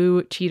and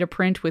blue cheetah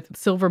print with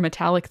silver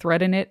metallic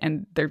thread in it,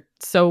 and they're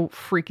so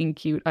freaking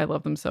cute. I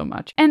love them so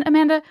much. And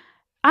Amanda,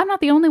 I'm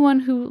not the only one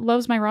who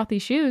loves my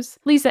Rothy's shoes.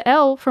 Lisa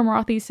L. from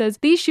Rothy's says,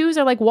 these shoes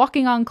are like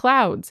walking on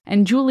clouds.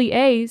 And Julie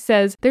A.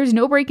 says, there's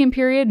no break-in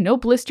period, no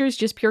blisters,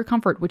 just pure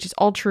comfort, which is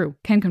all true.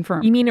 Can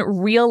confirm. You mean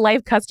real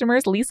life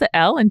customers, Lisa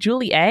L. and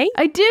Julie A.?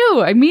 I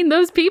do. I mean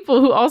those people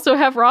who also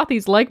have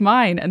Rothy's like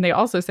mine, and they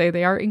also say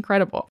they are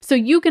incredible. So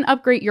you can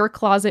upgrade your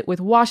closet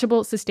with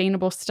washable,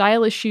 sustainable,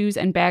 stylish shoes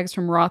and bags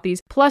from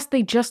Rothy's. Plus,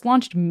 they just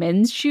launched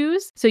men's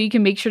shoes, so you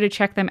can make sure to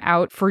check them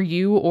out for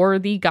you or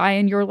the guy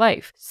in your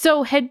life.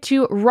 So head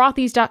to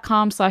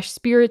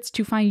rothys.com/spirits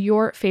to find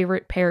your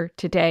favorite pair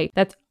today.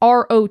 That's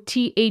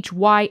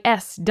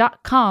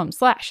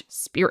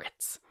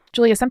rothys.com/spirits.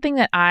 Julia, something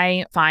that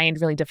I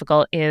find really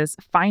difficult is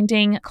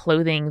finding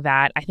clothing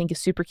that I think is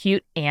super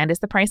cute and is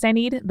the price I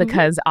need,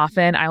 because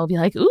often I will be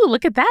like, ooh,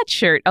 look at that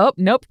shirt. Oh,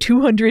 nope,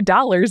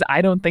 $200.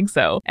 I don't think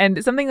so.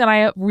 And something that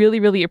I really,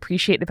 really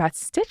appreciate about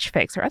Stitch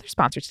Fix, our other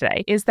sponsor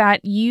today, is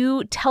that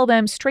you tell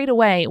them straight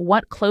away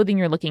what clothing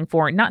you're looking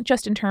for, not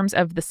just in terms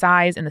of the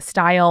size and the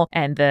style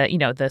and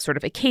the sort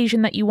of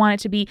occasion that you want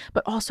it to be,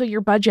 but also your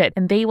budget.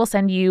 And they will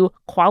send you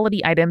quality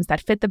items that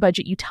fit the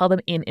budget you tell them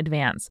in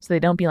advance. So they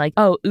don't be like,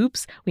 oh,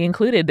 oops, we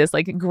included this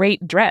like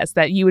great dress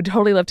that you would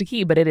totally love to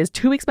keep, but it is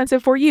too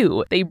expensive for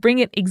you. They bring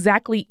it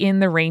exactly in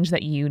the range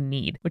that you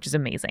need, which is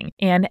amazing.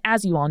 And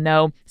as you all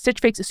know, Stitch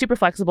Fix is super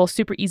flexible,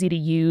 super easy to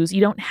use.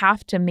 You don't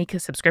have to make a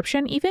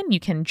subscription even. You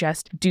can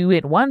just do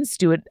it once,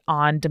 do it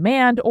on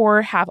demand,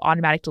 or have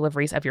automatic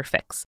deliveries of your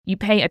fix. You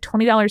pay a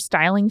 $20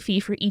 styling fee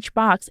for each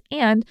box,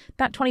 and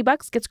that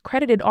 $20 gets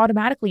credited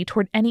automatically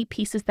toward any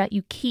pieces that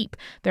you keep.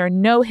 There are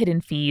no hidden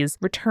fees.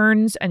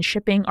 Returns and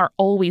shipping are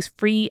always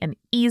free and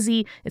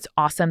easy. It's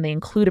awesome. They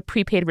include a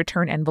prepaid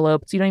return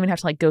envelope, so you don't even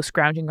have to go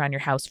scrounging around your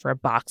house for a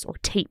box or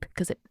tape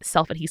because it's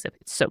self-adhesive.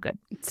 It's so good.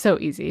 It's so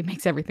easy. It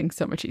makes everything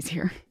so much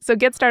easier. So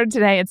get started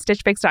today at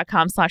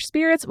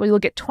stitchfix.com/spirits, where you'll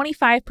get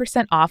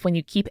 25% off when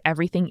you keep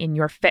everything in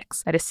your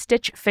fix. That is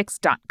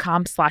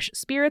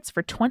stitchfix.com/spirits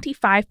for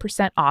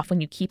 25% off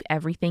when you keep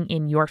everything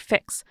in your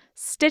fix.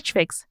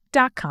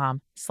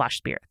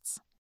 stitchfix.com/spirits.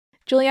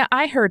 Julia,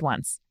 I heard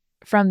once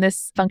from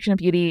this Function of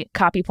Beauty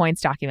copy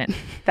points document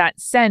that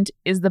scent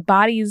is the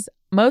body's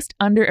most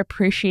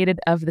underappreciated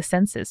of the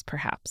senses,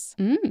 perhaps.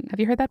 Have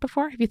you heard that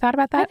before? Have you thought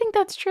about that? I think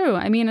that's true.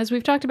 I mean, as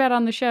we've talked about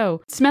on the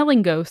show,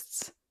 smelling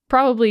ghosts,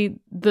 probably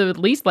the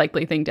least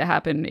likely thing to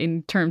happen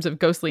in terms of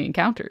ghostly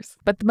encounters.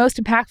 But the most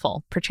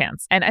impactful,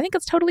 perchance. And I think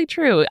it's totally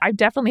true. I've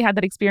definitely had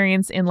that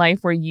experience in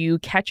life where you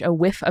catch a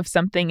whiff of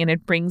something and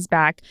it brings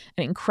back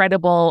an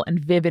incredible and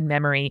vivid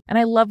memory. And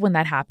I love when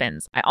that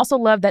happens. I also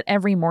love that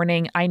every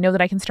morning I know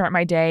that I can start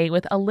my day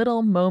with a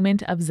little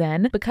moment of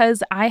zen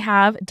because I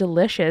have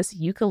delicious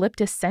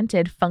eucalyptus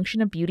scented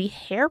Function of Beauty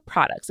hair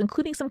products,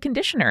 including some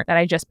conditioner that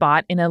I just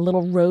bought in a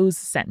little rose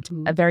scent,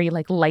 a very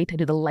light, I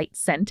do the light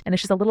scent. And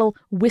it's just a little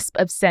wisp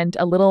of scent,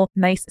 a little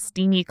nice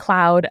steamy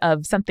cloud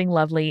of something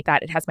lovely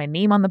that it has my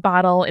name on the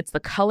bottle. It's the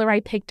color I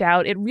picked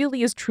out. It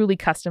really is truly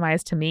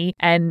customized to me.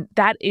 And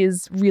that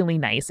is really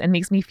nice and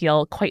makes me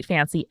feel quite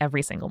fancy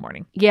every single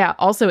morning. Yeah.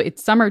 Also,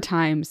 it's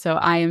summertime. So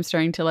I am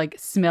starting to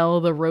smell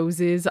the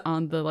roses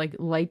on the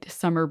light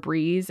summer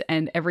breeze.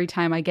 And every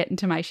time I get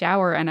into my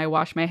shower and I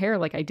wash my hair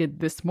like I did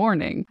this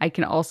morning, I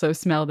can also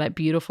smell that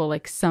beautiful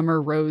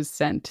summer rose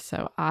scent.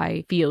 So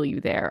I feel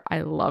you there.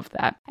 I love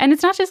that. And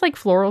it's not just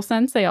floral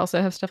scents. They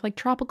also have stuff like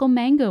tropical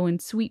mango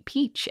and sweet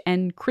peach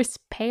and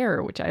crisp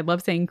pear, which I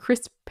love saying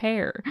crisp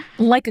pear.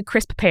 Like a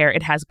crisp pear,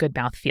 it has good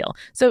mouthfeel.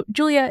 So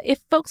Julia,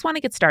 if folks want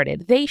to get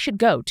started, they should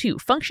go to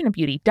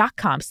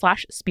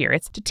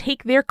functionofbeauty.com/spirits to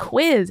take their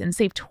quiz and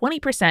save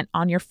 20%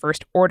 on your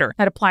first order.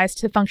 That applies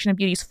to Function of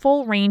Beauty's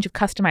full range of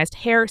customized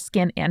hair,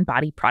 skin, and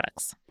body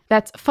products.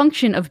 That's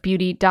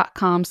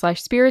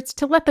functionofbeauty.com/spirits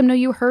to let them know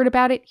you heard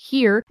about it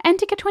here and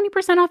to get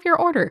 20% off your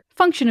order.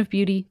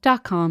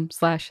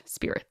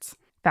 functionofbeauty.com/spirits.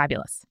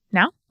 Fabulous.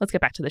 Now, let's get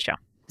back to the show.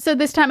 So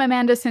this time,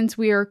 Amanda, since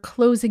we are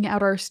closing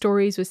out our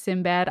stories with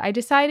Sinbad, I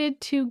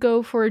decided to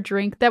go for a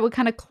drink that would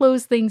kind of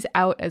close things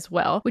out as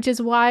well, which is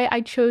why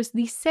I chose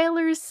the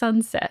Sailor's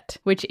Sunset,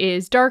 which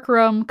is dark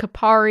rum,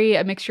 Campari,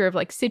 a mixture of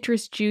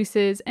citrus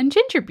juices, and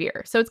ginger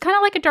beer. So it's kind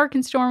of like a dark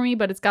and stormy,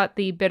 but it's got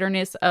the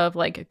bitterness of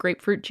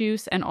grapefruit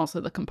juice and also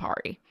the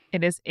Campari.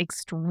 It is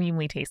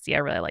extremely tasty. I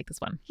really like this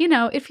one. You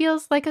know, it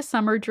feels like a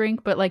summer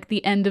drink, but like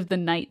the end of the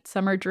night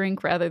summer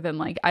drink rather than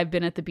like I've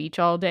been at the beach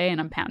all day and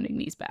I'm pounding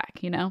these back,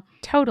 you know?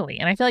 Totally.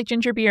 And I feel like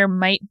ginger beer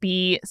might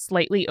be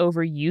slightly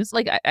overused.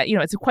 Like,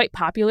 it's quite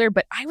popular,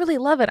 but I really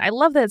love it. I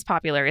love that it's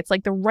popular. It's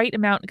like the right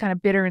amount, kind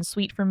of bitter and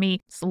sweet for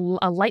me. It's a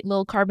light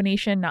little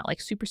carbonation, not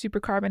like super, super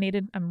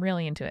carbonated. I'm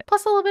really into it.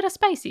 Plus a little bit of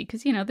spicy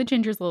because, you know, the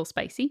ginger's a little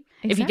spicy.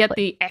 Exactly. If you get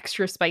the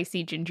extra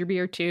spicy ginger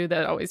beer too,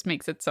 that always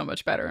makes it so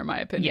much better in my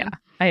opinion.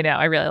 Yeah, I know.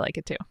 I really like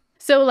it too.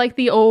 So like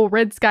the old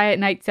Red Sky at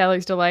Night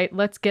Sailor's Delight,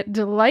 let's get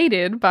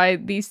delighted by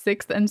these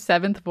 6th and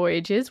 7th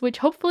voyages, which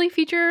hopefully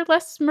feature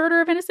less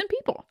murder of innocent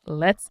people.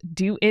 Let's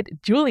do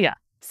it, Julia.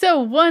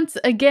 So once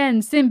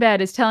again, Sinbad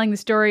is telling the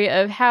story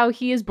of how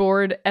he is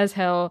bored as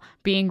hell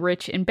being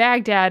rich in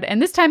Baghdad.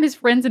 And this time his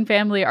friends and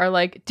family are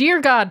like,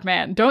 dear God,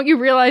 man, don't you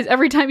realize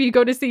every time you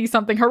go to sea,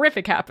 something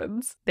horrific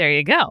happens? There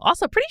you go.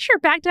 Also, pretty sure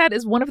Baghdad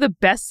is one of the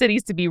best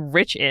cities to be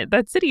rich in.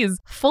 That city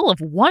is full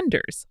of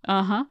wonders.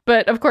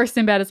 But of course,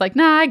 Sinbad is like,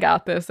 nah, I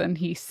got this. And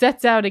he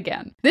sets out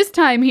again. This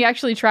time he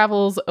actually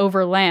travels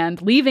over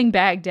land, leaving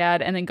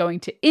Baghdad and then going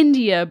to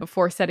India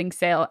before setting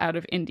sail out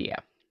of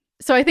India.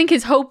 So I think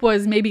his hope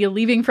was maybe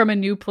leaving from a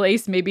new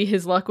place, maybe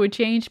his luck would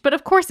change, but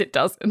of course it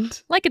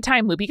doesn't. Like a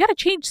time loop, you got to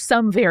change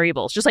some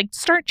variables. Just like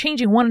start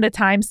changing one at a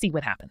time, see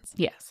what happens.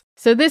 Yes.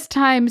 So this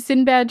time,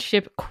 Sinbad's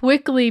ship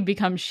quickly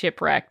becomes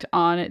shipwrecked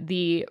on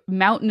the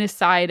mountainous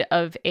side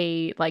of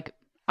a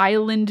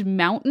island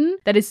mountain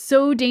that is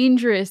so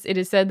dangerous, it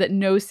is said that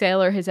no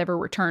sailor has ever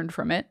returned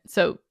from it.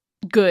 So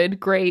good,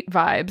 great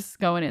vibes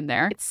going in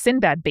there. It's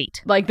Sinbad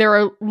bait. Like there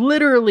are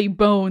literally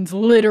bones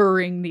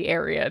littering the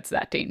area. It's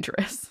that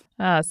dangerous.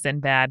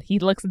 Sinbad. He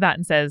looks at that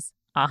and says,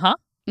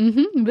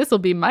 This'll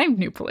be my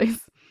new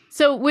place.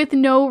 So with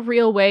no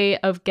real way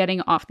of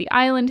getting off the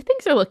island,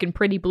 things are looking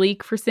pretty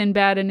bleak for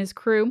Sinbad and his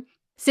crew.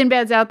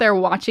 Sinbad's out there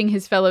watching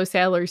his fellow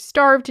sailors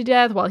starve to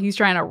death while he's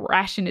trying to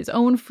ration his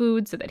own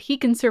food so that he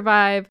can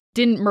survive.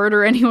 Didn't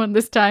murder anyone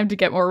this time to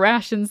get more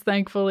rations,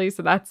 thankfully,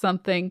 so that's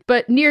something.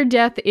 But near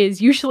death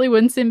is usually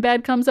when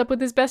Sinbad comes up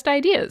with his best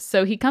ideas.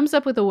 So he comes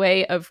up with a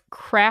way of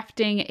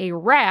crafting a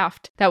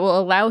raft that will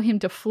allow him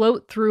to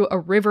float through a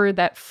river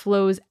that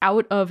flows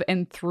out of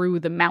and through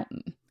the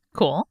mountain.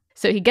 Cool.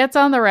 So he gets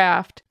on the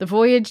raft. The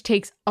voyage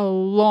takes a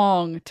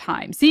long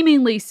time,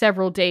 seemingly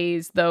several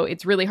days, though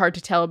it's really hard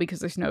to tell because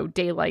there's no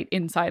daylight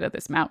inside of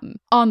this mountain.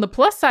 On the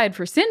plus side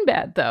for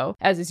Sinbad, though,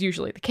 as is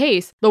usually the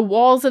case, the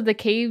walls of the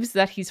caves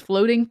that he's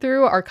floating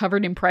through are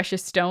covered in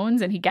precious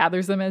stones, and he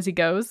gathers them as he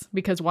goes,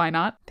 because why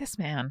not? This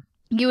man.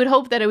 You would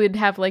hope that it would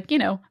have,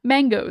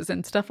 mangoes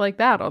and stuff like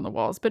that on the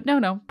walls, but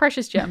no,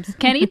 precious gems.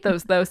 Can't eat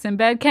those, though,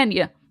 Sinbad, can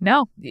you?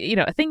 No,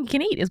 a thing you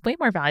can eat is way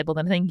more valuable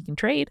than a thing you can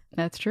trade.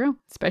 That's true,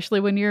 especially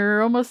when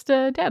you're almost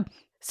dead.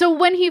 So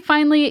when he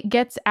finally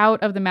gets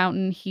out of the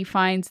mountain, he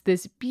finds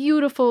this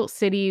beautiful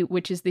city,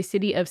 which is the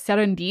city of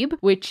Serendib,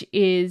 which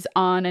is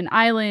on an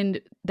island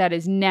that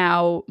is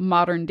now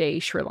modern-day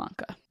Sri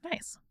Lanka.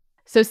 Nice.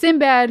 So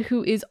Sinbad,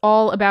 who is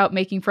all about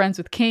making friends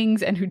with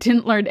kings and who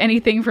didn't learn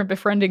anything from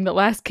befriending the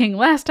last king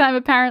last time,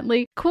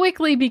 apparently,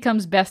 quickly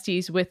becomes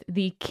besties with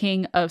the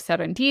king of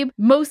Serendib,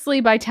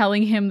 mostly by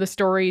telling him the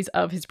stories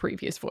of his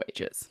previous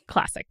voyages.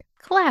 Classic.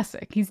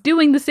 He's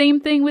doing the same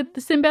thing with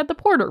the Sinbad the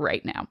Porter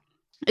right now.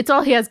 It's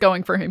all he has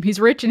going for him. He's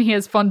rich and he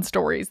has fun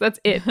stories. That's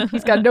it.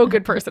 He's got no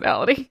good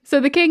personality. So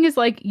the king is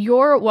like,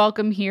 you're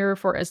welcome here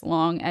for as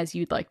long as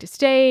you'd like to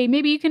stay.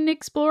 Maybe you can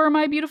explore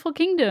my beautiful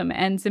kingdom.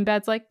 And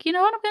Sinbad's like, you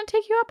know what? I'm going to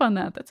take you up on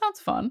that. That sounds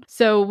fun.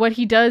 So what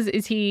he does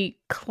is he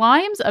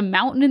climbs a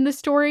mountain in the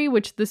story,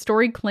 which the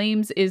story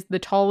claims is the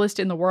tallest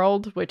in the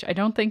world, which I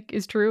don't think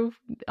is true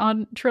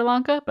on Sri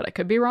Lanka, but I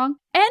could be wrong.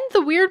 And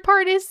the weird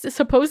part is,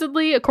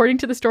 supposedly, according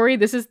to the story,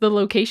 this is the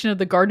location of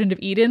the Garden of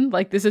Eden.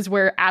 Like, this is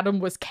where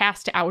Adam was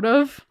cast out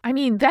of. I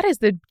mean, that is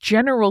the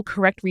general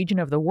correct region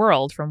of the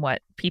world from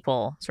what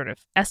people sort of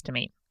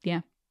estimate.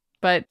 Yeah.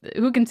 But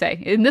who can say?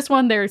 In this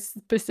one, they're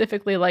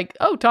specifically like,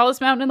 oh,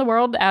 tallest mountain in the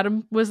world.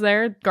 Adam was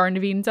there. Garden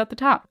of Eden's at the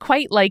top.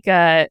 Quite like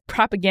a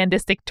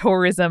propagandistic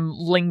tourism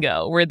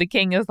lingo where the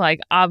king is like,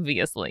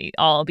 obviously,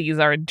 all these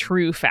are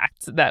true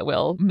facts that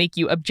will make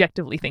you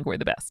objectively think we're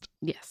the best.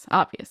 Yes,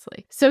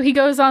 obviously. So he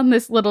goes on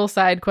this little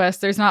side quest.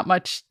 There's not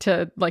much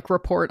to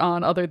report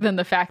on other than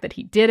the fact that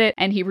he did it.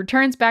 And he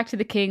returns back to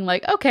the king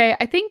like, okay,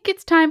 I think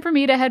it's time for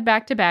me to head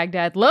back to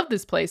Baghdad. Love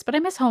this place, but I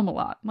miss home a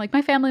lot. Like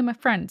my family, my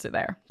friends are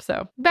there.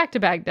 So back to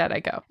Baghdad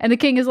I go. And the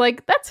king is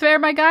like, that's fair,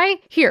 my guy.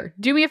 Here,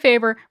 do me a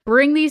favor.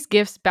 Bring these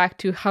gifts back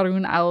to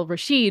Harun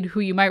al-Rashid, who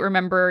you might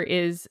remember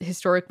is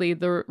historically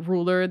the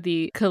ruler,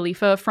 the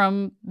Khalifa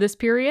from this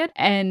period.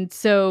 And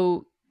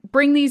so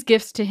bring these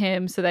gifts to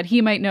him so that he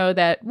might know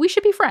that we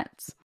should be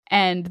friends.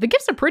 And the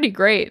gifts are pretty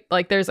great.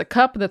 Like there's a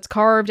cup that's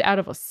carved out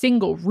of a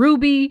single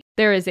ruby.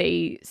 There is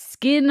a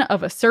skin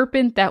of a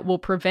serpent that will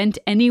prevent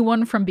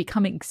anyone from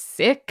becoming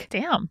sick.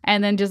 Damn.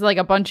 And then just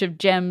a bunch of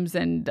gems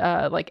and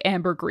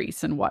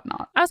ambergris and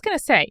whatnot. I was going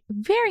to say,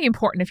 very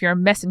important if you're a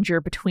messenger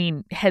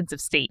between heads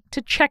of state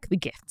to check the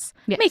gifts.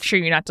 Yes. Make sure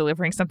you're not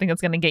delivering something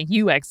that's going to get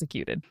you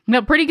executed.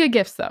 No, pretty good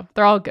gifts though.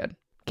 They're all good.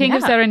 King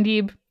of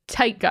Serendib,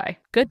 tight guy.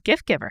 Good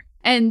gift giver.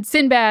 And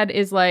Sinbad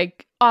is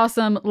like,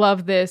 awesome,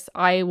 love this.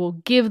 I will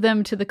give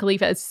them to the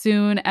Khalifa as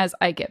soon as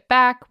I get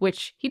back,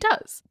 which he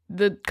does.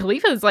 The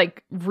Khalifa is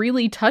like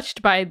really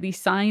touched by the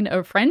sign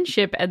of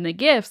friendship and the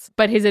gifts,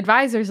 but his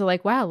advisors are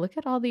like, wow, look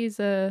at all these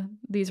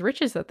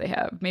riches that they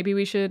have. Maybe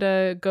we should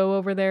go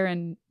over there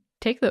and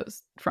take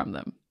those from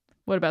them.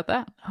 What about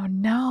that? Oh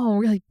no,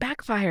 really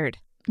backfired.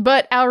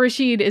 But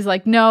Al-Rashid is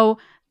like, no,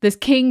 this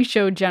king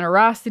showed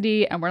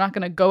generosity and we're not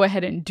going to go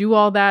ahead and do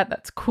all that.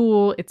 That's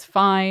cool. It's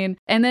fine.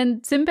 And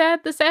then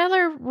Sinbad the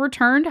Sailor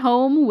returned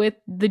home with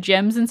the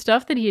gems and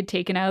stuff that he had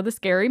taken out of the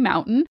scary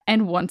mountain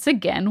and once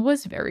again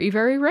was very,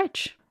 very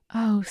rich.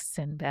 Oh,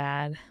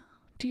 Sinbad.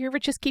 Do your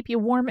riches keep you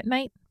warm at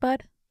night,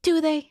 bud? Do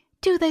they?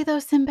 Do they though,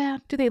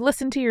 Sinbad? Do they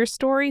listen to your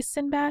stories,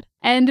 Sinbad?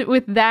 And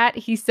with that,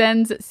 he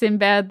sends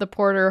Sinbad the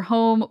porter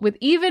home with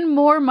even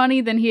more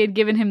money than he had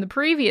given him the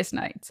previous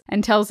nights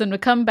and tells him to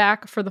come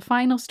back for the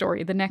final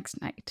story the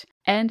next night.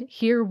 And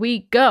here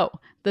we go,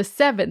 the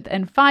 7th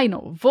and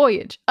final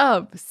voyage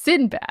of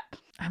Sinbad.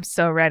 I'm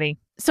so ready.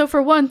 So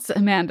for once,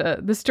 Amanda,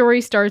 the story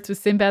starts with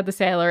Sinbad the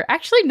Sailor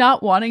actually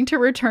not wanting to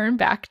return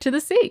back to the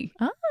sea.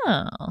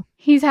 Oh.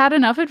 He's had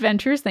enough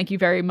adventures, thank you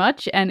very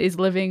much, and is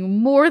living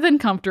more than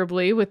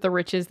comfortably with the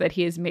riches that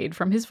he has made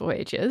from his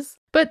voyages.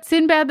 But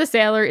Sinbad the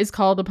Sailor is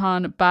called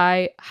upon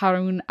by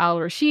Harun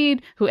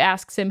al-Rashid, who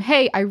asks him,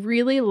 hey, I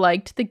really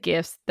liked the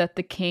gifts that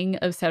the king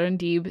of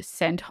Serendib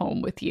sent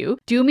home with you.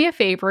 Do me a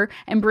favor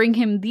and bring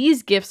him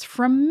these gifts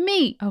from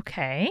me.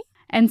 Okay.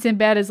 And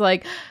Sinbad is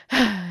like,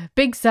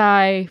 big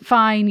sigh,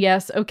 fine,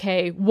 yes,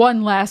 okay,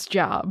 one last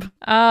job.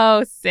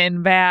 Oh,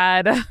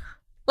 Sinbad.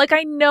 Like,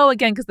 I know,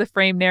 again, because the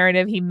frame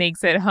narrative, he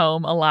makes it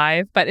home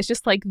alive, but it's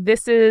just like,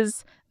 this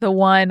is the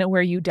one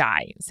where you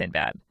die,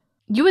 Sinbad.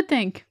 You would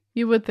think.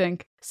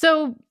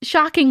 So,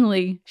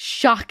 shockingly,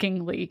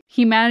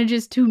 he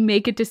manages to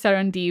make it to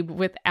Serendib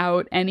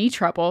without any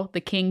trouble. The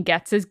king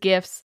gets his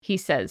gifts. He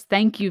says,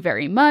 thank you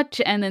very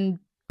much. And then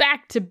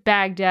back to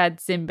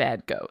Baghdad,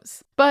 Sinbad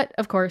goes. But,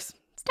 of course,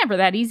 it's never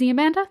that easy,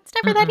 Amanda. It's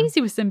never that easy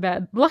with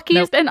Sinbad.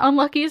 Luckiest and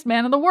unluckiest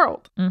man in the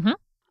world. Mm-hmm.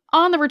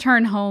 On the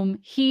return home,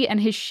 he and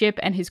his ship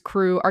and his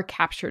crew are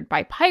captured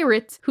by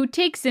pirates who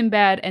take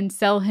Sinbad and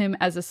sell him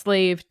as a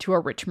slave to a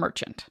rich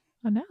merchant.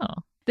 Oh, no.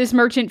 This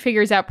merchant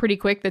figures out pretty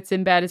quick that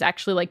Sinbad is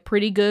actually like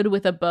pretty good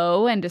with a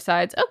bow and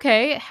decides,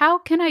 okay, how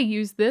can I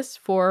use this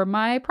for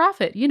my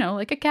profit? You know,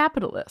 like a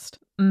capitalist.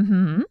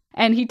 Mm-hmm.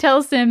 And he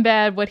tells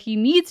Sinbad what he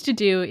needs to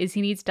do is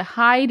he needs to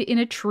hide in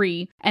a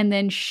tree and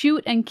then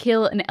shoot and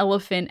kill an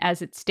elephant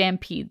as it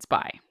stampedes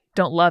by.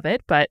 Don't love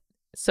it, but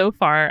so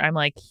far I'm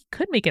like, he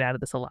could make it out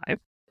of this alive.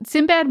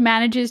 Sinbad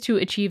manages to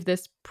achieve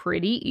this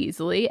pretty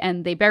easily,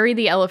 and they bury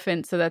the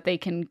elephant so that they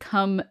can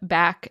come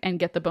back and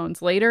get the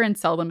bones later and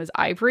sell them as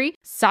ivory.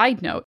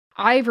 Side note,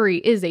 ivory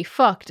is a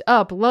fucked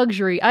up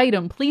luxury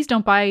item. Please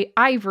don't buy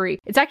ivory.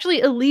 It's actually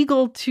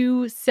illegal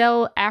to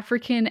sell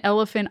African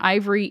elephant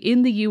ivory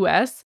in the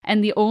US,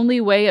 and the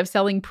only way of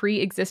selling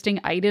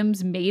pre-existing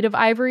items made of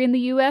ivory in the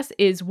US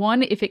is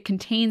 1, if it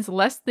contains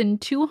less than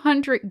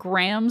 200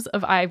 grams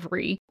of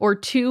ivory, or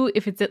 2,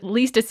 if it's at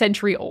least a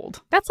century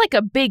old. That's like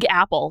a big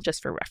apple,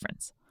 just for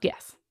reference.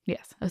 Yes,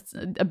 it's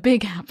a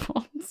big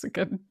apple. It's a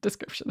good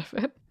description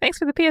of it. Thanks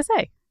for the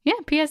PSA. Yeah,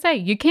 PSA.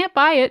 You can't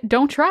buy it,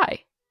 don't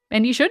try.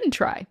 And you shouldn't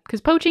try, because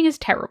poaching is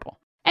terrible.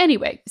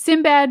 Anyway,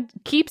 Sinbad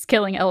keeps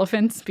killing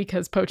elephants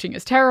because poaching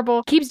is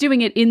terrible, keeps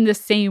doing it in the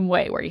same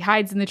way, where he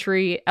hides in the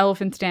tree,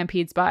 elephant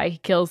stampedes by, he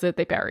kills it,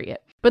 they bury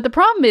it. But the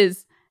problem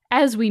is,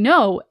 as we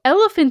know,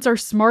 elephants are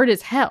smart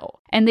as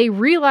hell, and they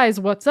realize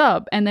what's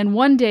up, and then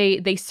one day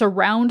they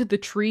surround the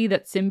tree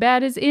that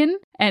Sinbad is in,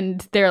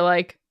 and they're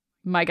like,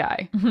 my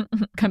guy,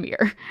 come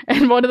here.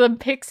 And one of them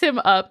picks him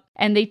up,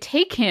 and they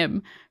take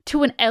him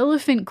to an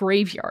elephant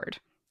graveyard.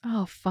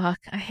 Oh, fuck.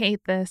 I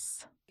hate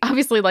this.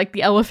 Obviously, like,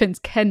 the elephants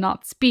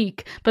cannot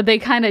speak, but they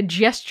kind of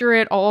gesture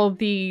at all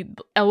the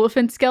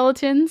elephant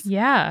skeletons.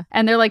 Yeah.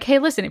 And they're like, hey,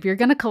 listen, if you're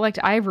going to collect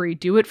ivory,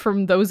 do it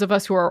from those of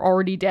us who are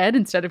already dead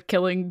instead of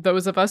killing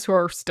those of us who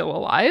are still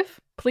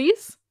alive,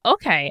 please.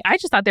 Okay. I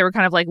just thought they were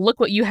kind of like, look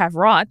what you have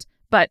wrought.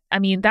 But, I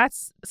mean,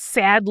 that's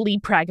sadly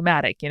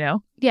pragmatic, you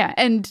know? Yeah,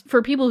 and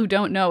for people who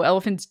don't know,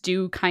 elephants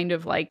do kind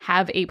of like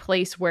have a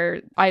place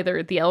where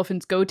either the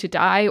elephants go to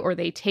die or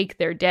they take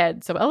their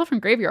dead. So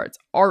elephant graveyards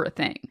are a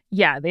thing.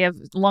 Yeah, they have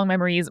long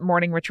memories,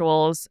 mourning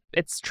rituals.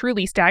 It's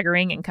truly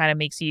staggering and kind of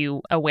makes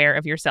you aware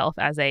of yourself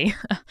as a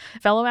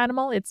fellow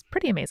animal. It's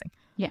pretty amazing.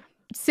 Yeah.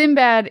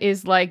 Sinbad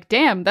is like,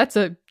 damn, that's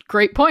a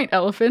great point,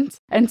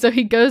 elephants. And so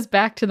he goes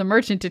back to the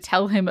merchant to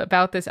tell him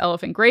about this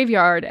elephant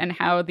graveyard and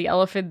how the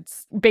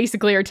elephants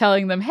basically are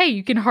telling them, hey,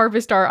 you can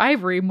harvest our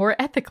ivory more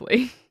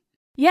ethically.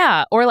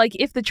 Yeah, or like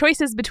if the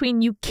choice is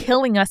between you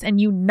killing us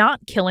and you not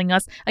killing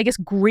us, I guess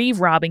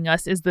grave robbing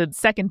us is the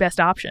second best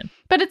option.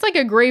 But it's like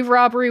a grave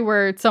robbery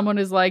where someone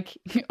is like,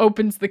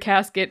 opens the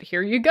casket,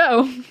 here you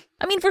go.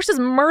 I mean, versus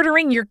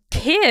murdering your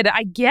kid,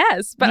 I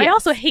guess. But I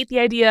also hate the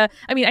idea.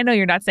 I mean, I know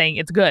you're not saying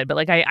it's good, but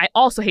like I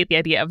also hate the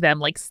idea of them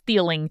like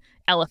stealing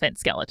elephant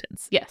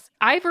skeletons. Yes.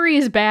 Ivory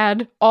is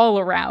bad all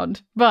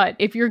around. But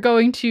if you're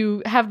going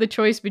to have the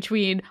choice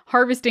between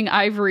harvesting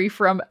ivory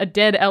from a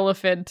dead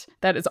elephant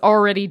that is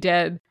already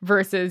dead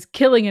versus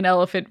killing an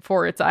elephant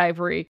for its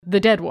ivory, the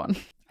dead one.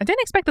 I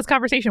didn't expect this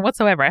conversation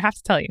whatsoever, I have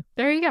to tell you.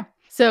 There you go.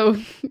 So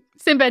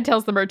Sinbad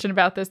tells the merchant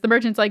about this. The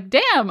merchant's like,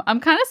 damn, I'm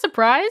kind of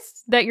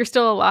surprised that you're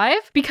still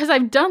alive because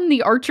I've done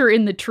the archer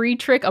in the tree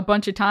trick a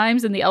bunch of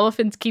times and the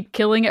elephants keep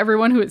killing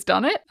everyone who has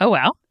done it. Oh,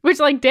 wow. Which,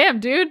 like,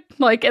 damn, dude,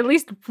 like, at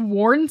least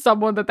warn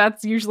someone that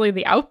that's usually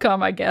the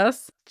outcome, I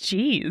guess.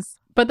 Jeez.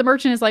 But the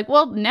merchant is like,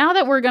 well, now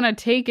that we're going to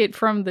take it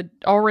from the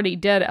already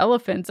dead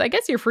elephants, I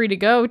guess you're free to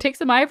go. Take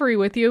some ivory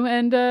with you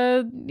and,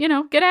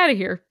 get out of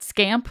here,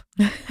 scamp.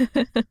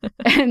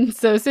 And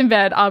so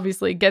Sinbad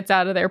obviously gets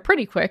out of there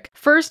pretty quick.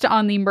 First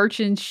on the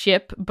merchant's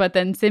ship, but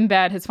then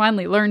Sinbad has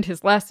finally learned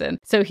his lesson.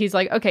 So he's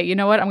like, okay, you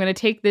know what? I'm going to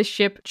take this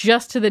ship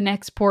just to the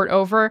next port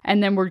over,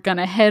 and then we're going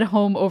to head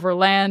home over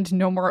land.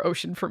 No more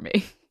ocean for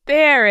me.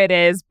 There it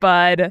is,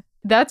 bud.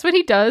 That's what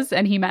he does,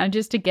 and he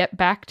manages to get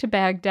back to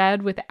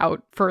Baghdad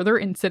without further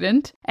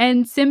incident.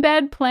 And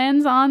Sinbad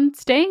plans on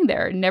staying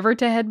there, never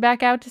to head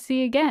back out to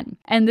sea again.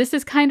 And this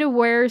is kind of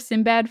where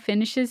Sinbad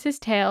finishes his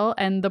tale,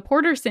 and the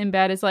porter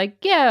Sinbad is like,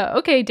 yeah,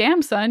 okay,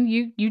 damn son,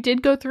 you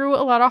did go through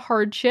a lot of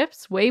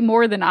hardships, way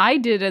more than I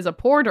did as a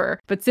porter.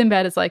 But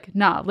Sinbad is like,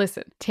 nah,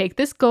 listen, take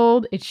this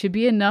gold, it should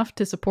be enough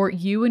to support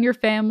you and your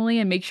family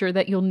and make sure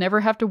that you'll never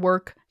have to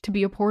work to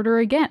be a porter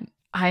again.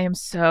 I am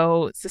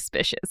so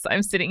suspicious.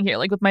 I'm sitting here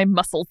like with my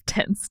muscles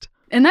tensed.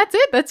 And that's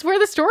it. That's where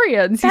the story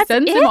ends. He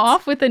sends him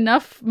off with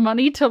enough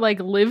money to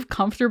like live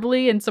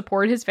comfortably and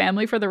support his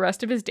family for the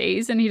rest of his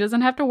days, and he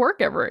doesn't have to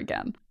work ever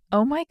again.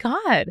 Oh my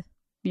God.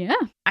 Yeah.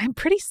 I'm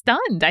pretty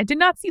stunned. I did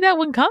not see that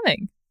one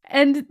coming.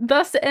 And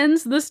thus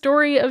ends the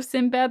story of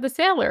Sinbad the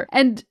Sailor.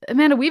 And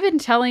Amanda, we've been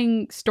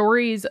telling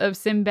stories of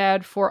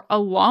Sinbad for a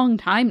long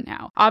time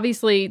now.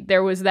 Obviously,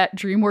 there was that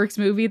DreamWorks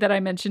movie that I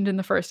mentioned in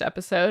the first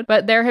episode,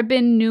 but there have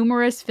been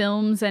numerous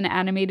films and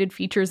animated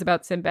features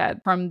about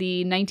Sinbad, from the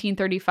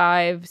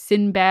 1935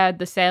 Sinbad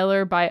the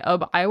Sailor by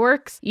Ub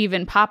Iwerks,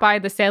 even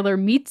Popeye the Sailor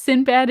Meets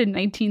Sinbad in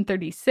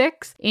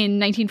 1936. In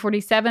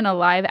 1947, a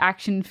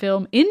live-action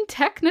film in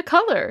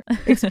Technicolor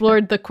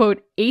explored the,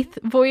 quote,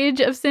 8th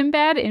voyage of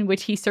Sinbad, in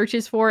which he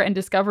searches for and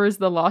discovers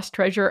the lost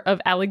treasure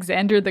of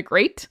Alexander the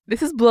Great.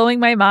 This is blowing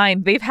my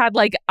mind. They've had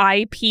like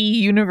IP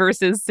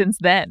universes since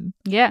then.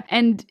 Yeah,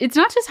 and it's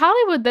not just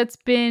Hollywood that's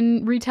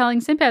been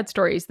retelling Sinbad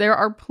stories. There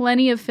are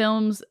plenty of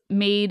films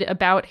made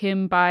about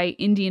him by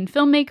Indian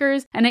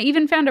filmmakers, and I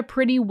even found a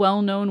pretty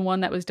well-known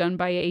one that was done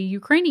by a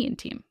Ukrainian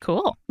team.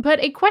 Cool.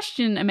 But a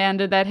question,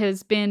 Amanda, that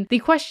has been the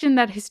question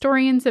that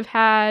historians have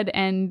had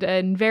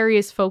and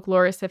various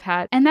folklorists have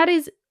had, and that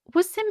is,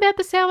 was Sinbad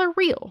the Sailor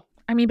real?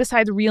 I mean,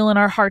 besides real in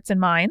our hearts and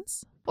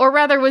minds? Or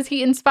rather, was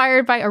he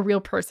inspired by a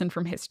real person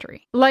from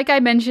history? Like I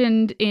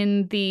mentioned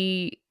in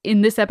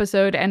this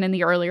episode and in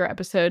the earlier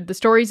episode, the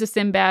stories of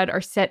Sinbad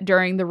are set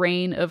during the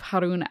reign of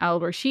Harun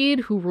al-Rashid,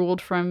 who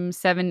ruled from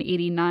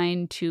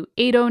 789 to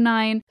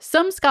 809.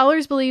 Some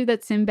scholars believe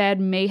that Sinbad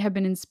may have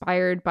been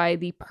inspired by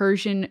the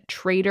Persian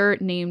trader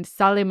named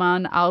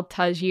Suleiman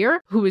al-Tajir,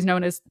 who was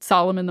known as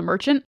Solomon the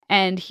Merchant,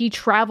 and he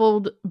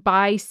traveled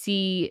by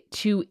sea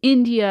to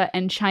India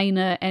and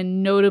China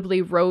and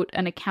notably wrote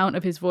an account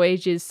of his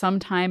voyages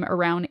sometime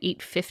around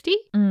 850.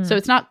 So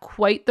it's not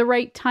quite the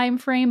right time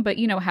frame, but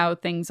you know how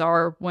things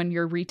are when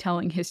you're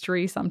retelling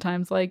history.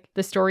 Sometimes like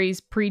the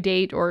stories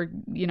predate or,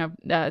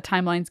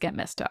 timelines get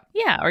messed up.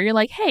 Yeah. Or you're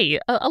like, hey,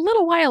 a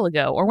little while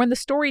ago, or when the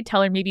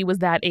storyteller maybe was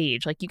that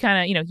age, like you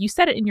kind of, you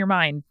set it in your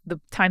mind the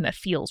time that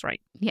feels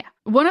right. Yeah.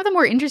 One of the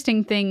more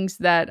interesting things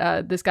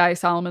that this guy,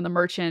 Solomon the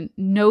Merchant,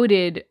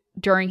 noted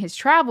during his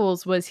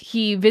travels was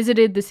he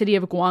visited the city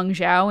of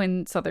Guangzhou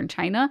in southern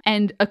China.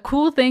 And a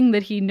cool thing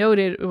that he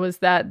noted was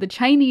that the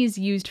Chinese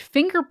used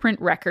fingerprint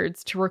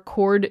records to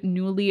record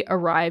newly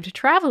arrived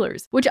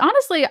travelers, which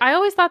honestly, I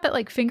always thought that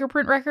like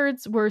fingerprint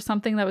records were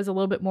something that was a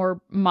little bit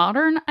more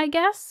modern, I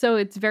guess. So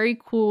it's very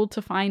cool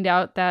to find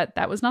out that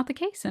that was not the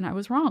case and I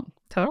was wrong.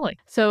 Totally.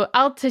 So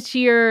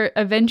Al-Tashir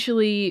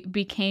eventually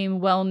became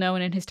well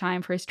known in his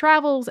time for his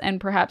travels and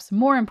perhaps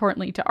more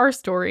importantly to our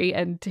story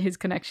and to his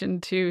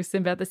connection to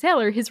Sinbad the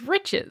Sailor, his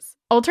riches.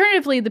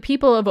 Alternatively, the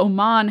people of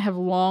Oman have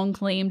long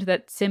claimed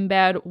that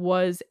Sinbad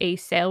was a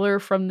sailor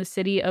from the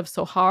city of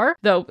Sohar,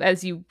 though,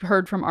 as you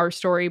heard from our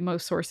story,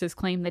 most sources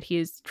claim that he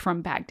is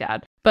from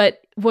Baghdad.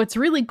 But what's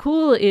really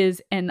cool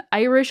is an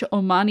Irish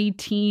Omani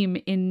team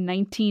in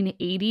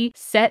 1980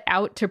 set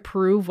out to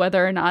prove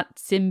whether or not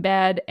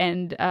Sinbad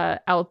and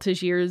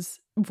Al-Tashir's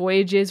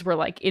voyages were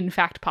like in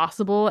fact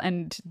possible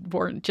and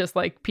weren't just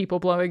like people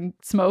blowing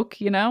smoke,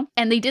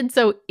 and they did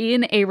so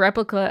in a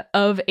replica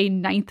of a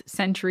 9th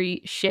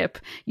century ship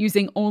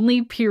using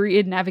only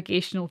period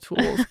navigational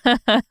tools.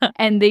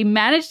 And they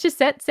managed to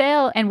set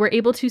sail and were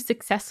able to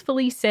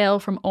successfully sail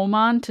from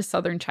Oman to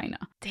southern China.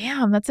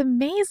 Damn, that's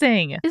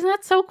amazing. Isn't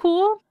that so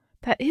cool?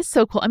 That is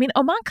so cool. I mean,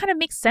 Oman kind of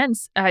makes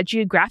sense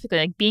geographically,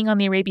 like being on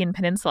the Arabian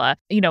Peninsula.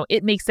 You know,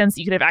 it makes sense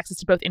that you could have access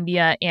to both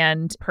India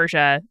and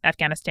Persia,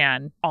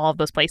 Afghanistan, all of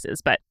those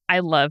places. But I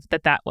love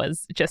that that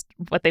was just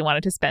what they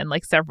wanted to spend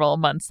like several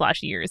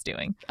months/years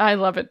doing. I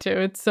love it too.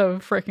 It's so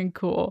freaking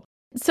cool.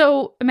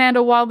 So,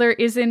 Amanda, while there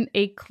isn't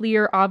a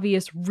clear,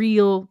 obvious,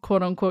 real,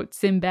 quote unquote,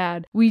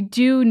 Sinbad, we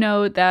do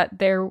know that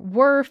there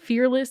were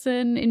fearless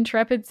and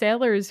intrepid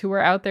sailors who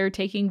were out there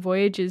taking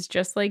voyages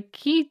just like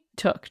he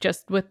took,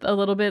 just with a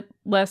little bit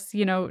less,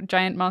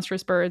 giant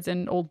monstrous birds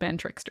and old man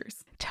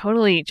tricksters.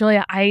 Totally.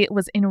 Julia, I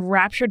was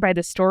enraptured by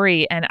this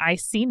story, and I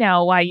see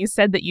now why you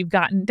said that you've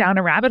gotten down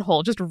a rabbit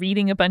hole just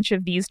reading a bunch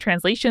of these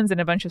translations and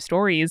a bunch of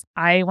stories.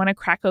 I want to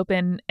crack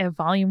open a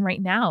volume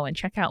right now and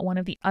check out one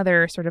of the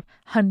other sort of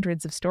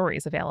hundreds of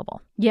stories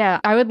available. Yeah,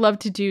 I would love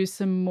to do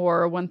some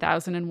more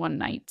 1001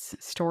 Nights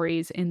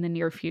stories in the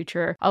near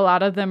future. A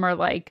lot of them are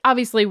like,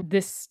 obviously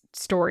this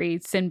story,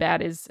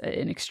 Sinbad, is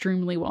an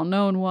extremely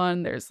well-known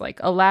one. There's like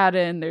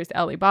Aladdin, there's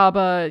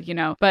Alibaba,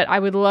 but I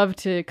would love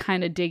to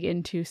kind of dig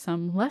into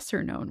some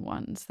lesser known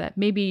ones that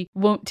maybe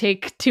won't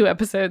take 2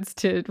 episodes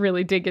to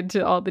really dig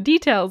into all the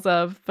details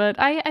of, but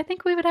I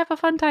think we would have a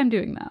fun time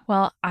doing that.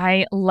 Well,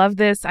 I love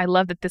this. I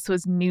love that this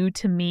was new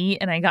to me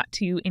and I got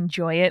to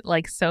enjoy it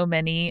like so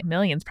many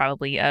millions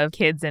probably of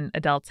kids and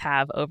adults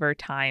have over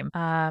time.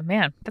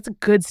 Man, that's a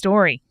good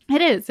story.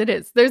 It is.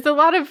 There's a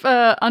lot of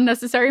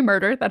unnecessary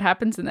murder that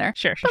happens in there.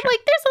 Sure. But like,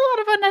 there's a lot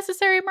of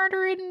unnecessary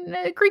murder in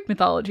Greek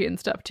mythology and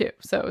stuff too.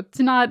 So it's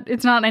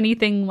not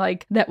anything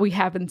like that we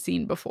haven't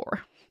seen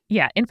before.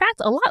 Yeah, in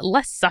fact, a lot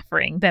less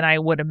suffering than I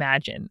would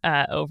imagine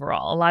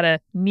overall. A lot of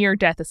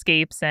near-death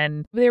escapes,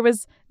 and there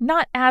was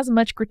not as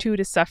much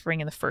gratuitous suffering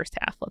in the first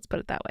half. Let's put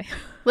it that way.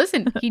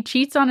 Listen, he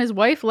cheats on his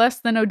wife less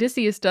than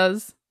Odysseus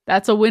does.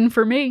 That's a win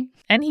for me.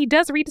 And he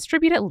does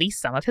redistribute at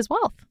least some of his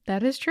wealth.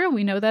 That is true.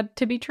 We know that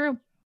to be true.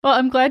 Well,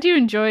 I'm glad you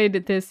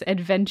enjoyed this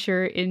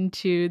adventure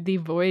into the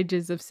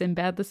voyages of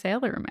Sinbad the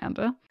Sailor,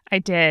 Amanda. I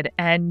did.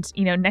 And,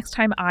 next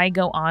time I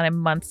go on a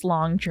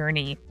months-long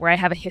journey where I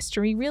have a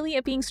history really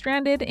of being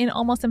stranded in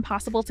almost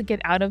impossible to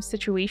get out of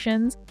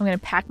situations, I'm going to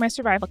pack my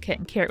survival kit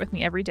and carry it with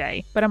me every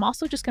day. But I'm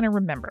also just going to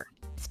remember.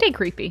 Stay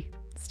creepy.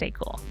 Stay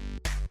cool.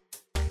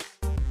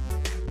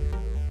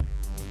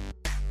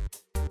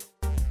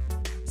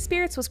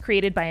 Spirits was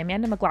created by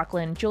Amanda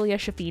McLaughlin, Julia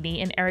Shafini,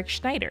 and Eric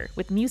Schneider,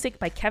 with music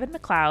by Kevin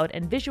MacLeod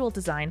and visual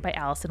design by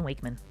Allison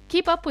Wakeman.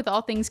 Keep up with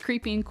all things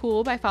creepy and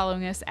cool by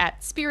following us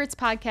at Spirits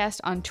Podcast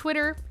on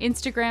Twitter,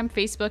 Instagram,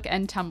 Facebook,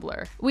 and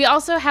Tumblr. We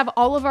also have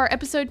all of our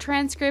episode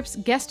transcripts,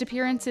 guest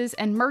appearances,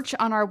 and merch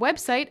on our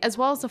website, as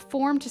well as a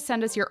form to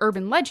send us your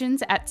urban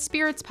legends at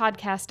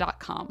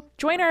spiritspodcast.com.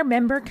 Join our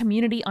member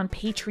community on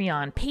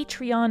Patreon,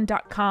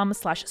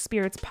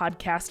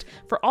 patreon.com/spiritspodcast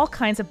for all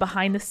kinds of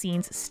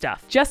behind-the-scenes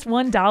stuff. Just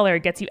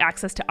 $1 gets you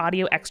access to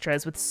audio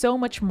extras with so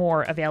much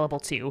more available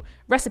too.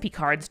 Recipe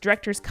cards,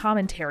 director's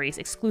commentaries,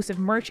 exclusive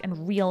merch,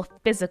 and real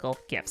physical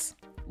gifts.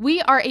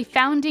 We are a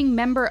founding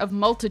member of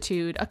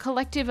Multitude, a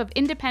collective of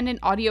independent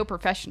audio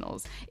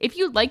professionals. If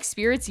you like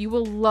Spirits, you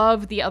will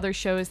love the other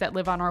shows that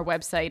live on our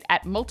website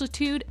at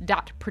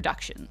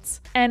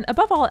multitude.productions. And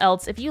above all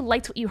else, if you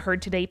liked what you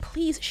heard today,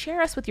 please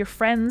share us with your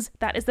friends.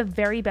 That is the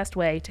very best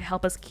way to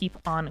help us keep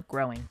on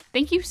growing.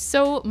 Thank you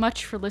so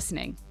much for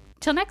listening.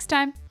 Till next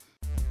time.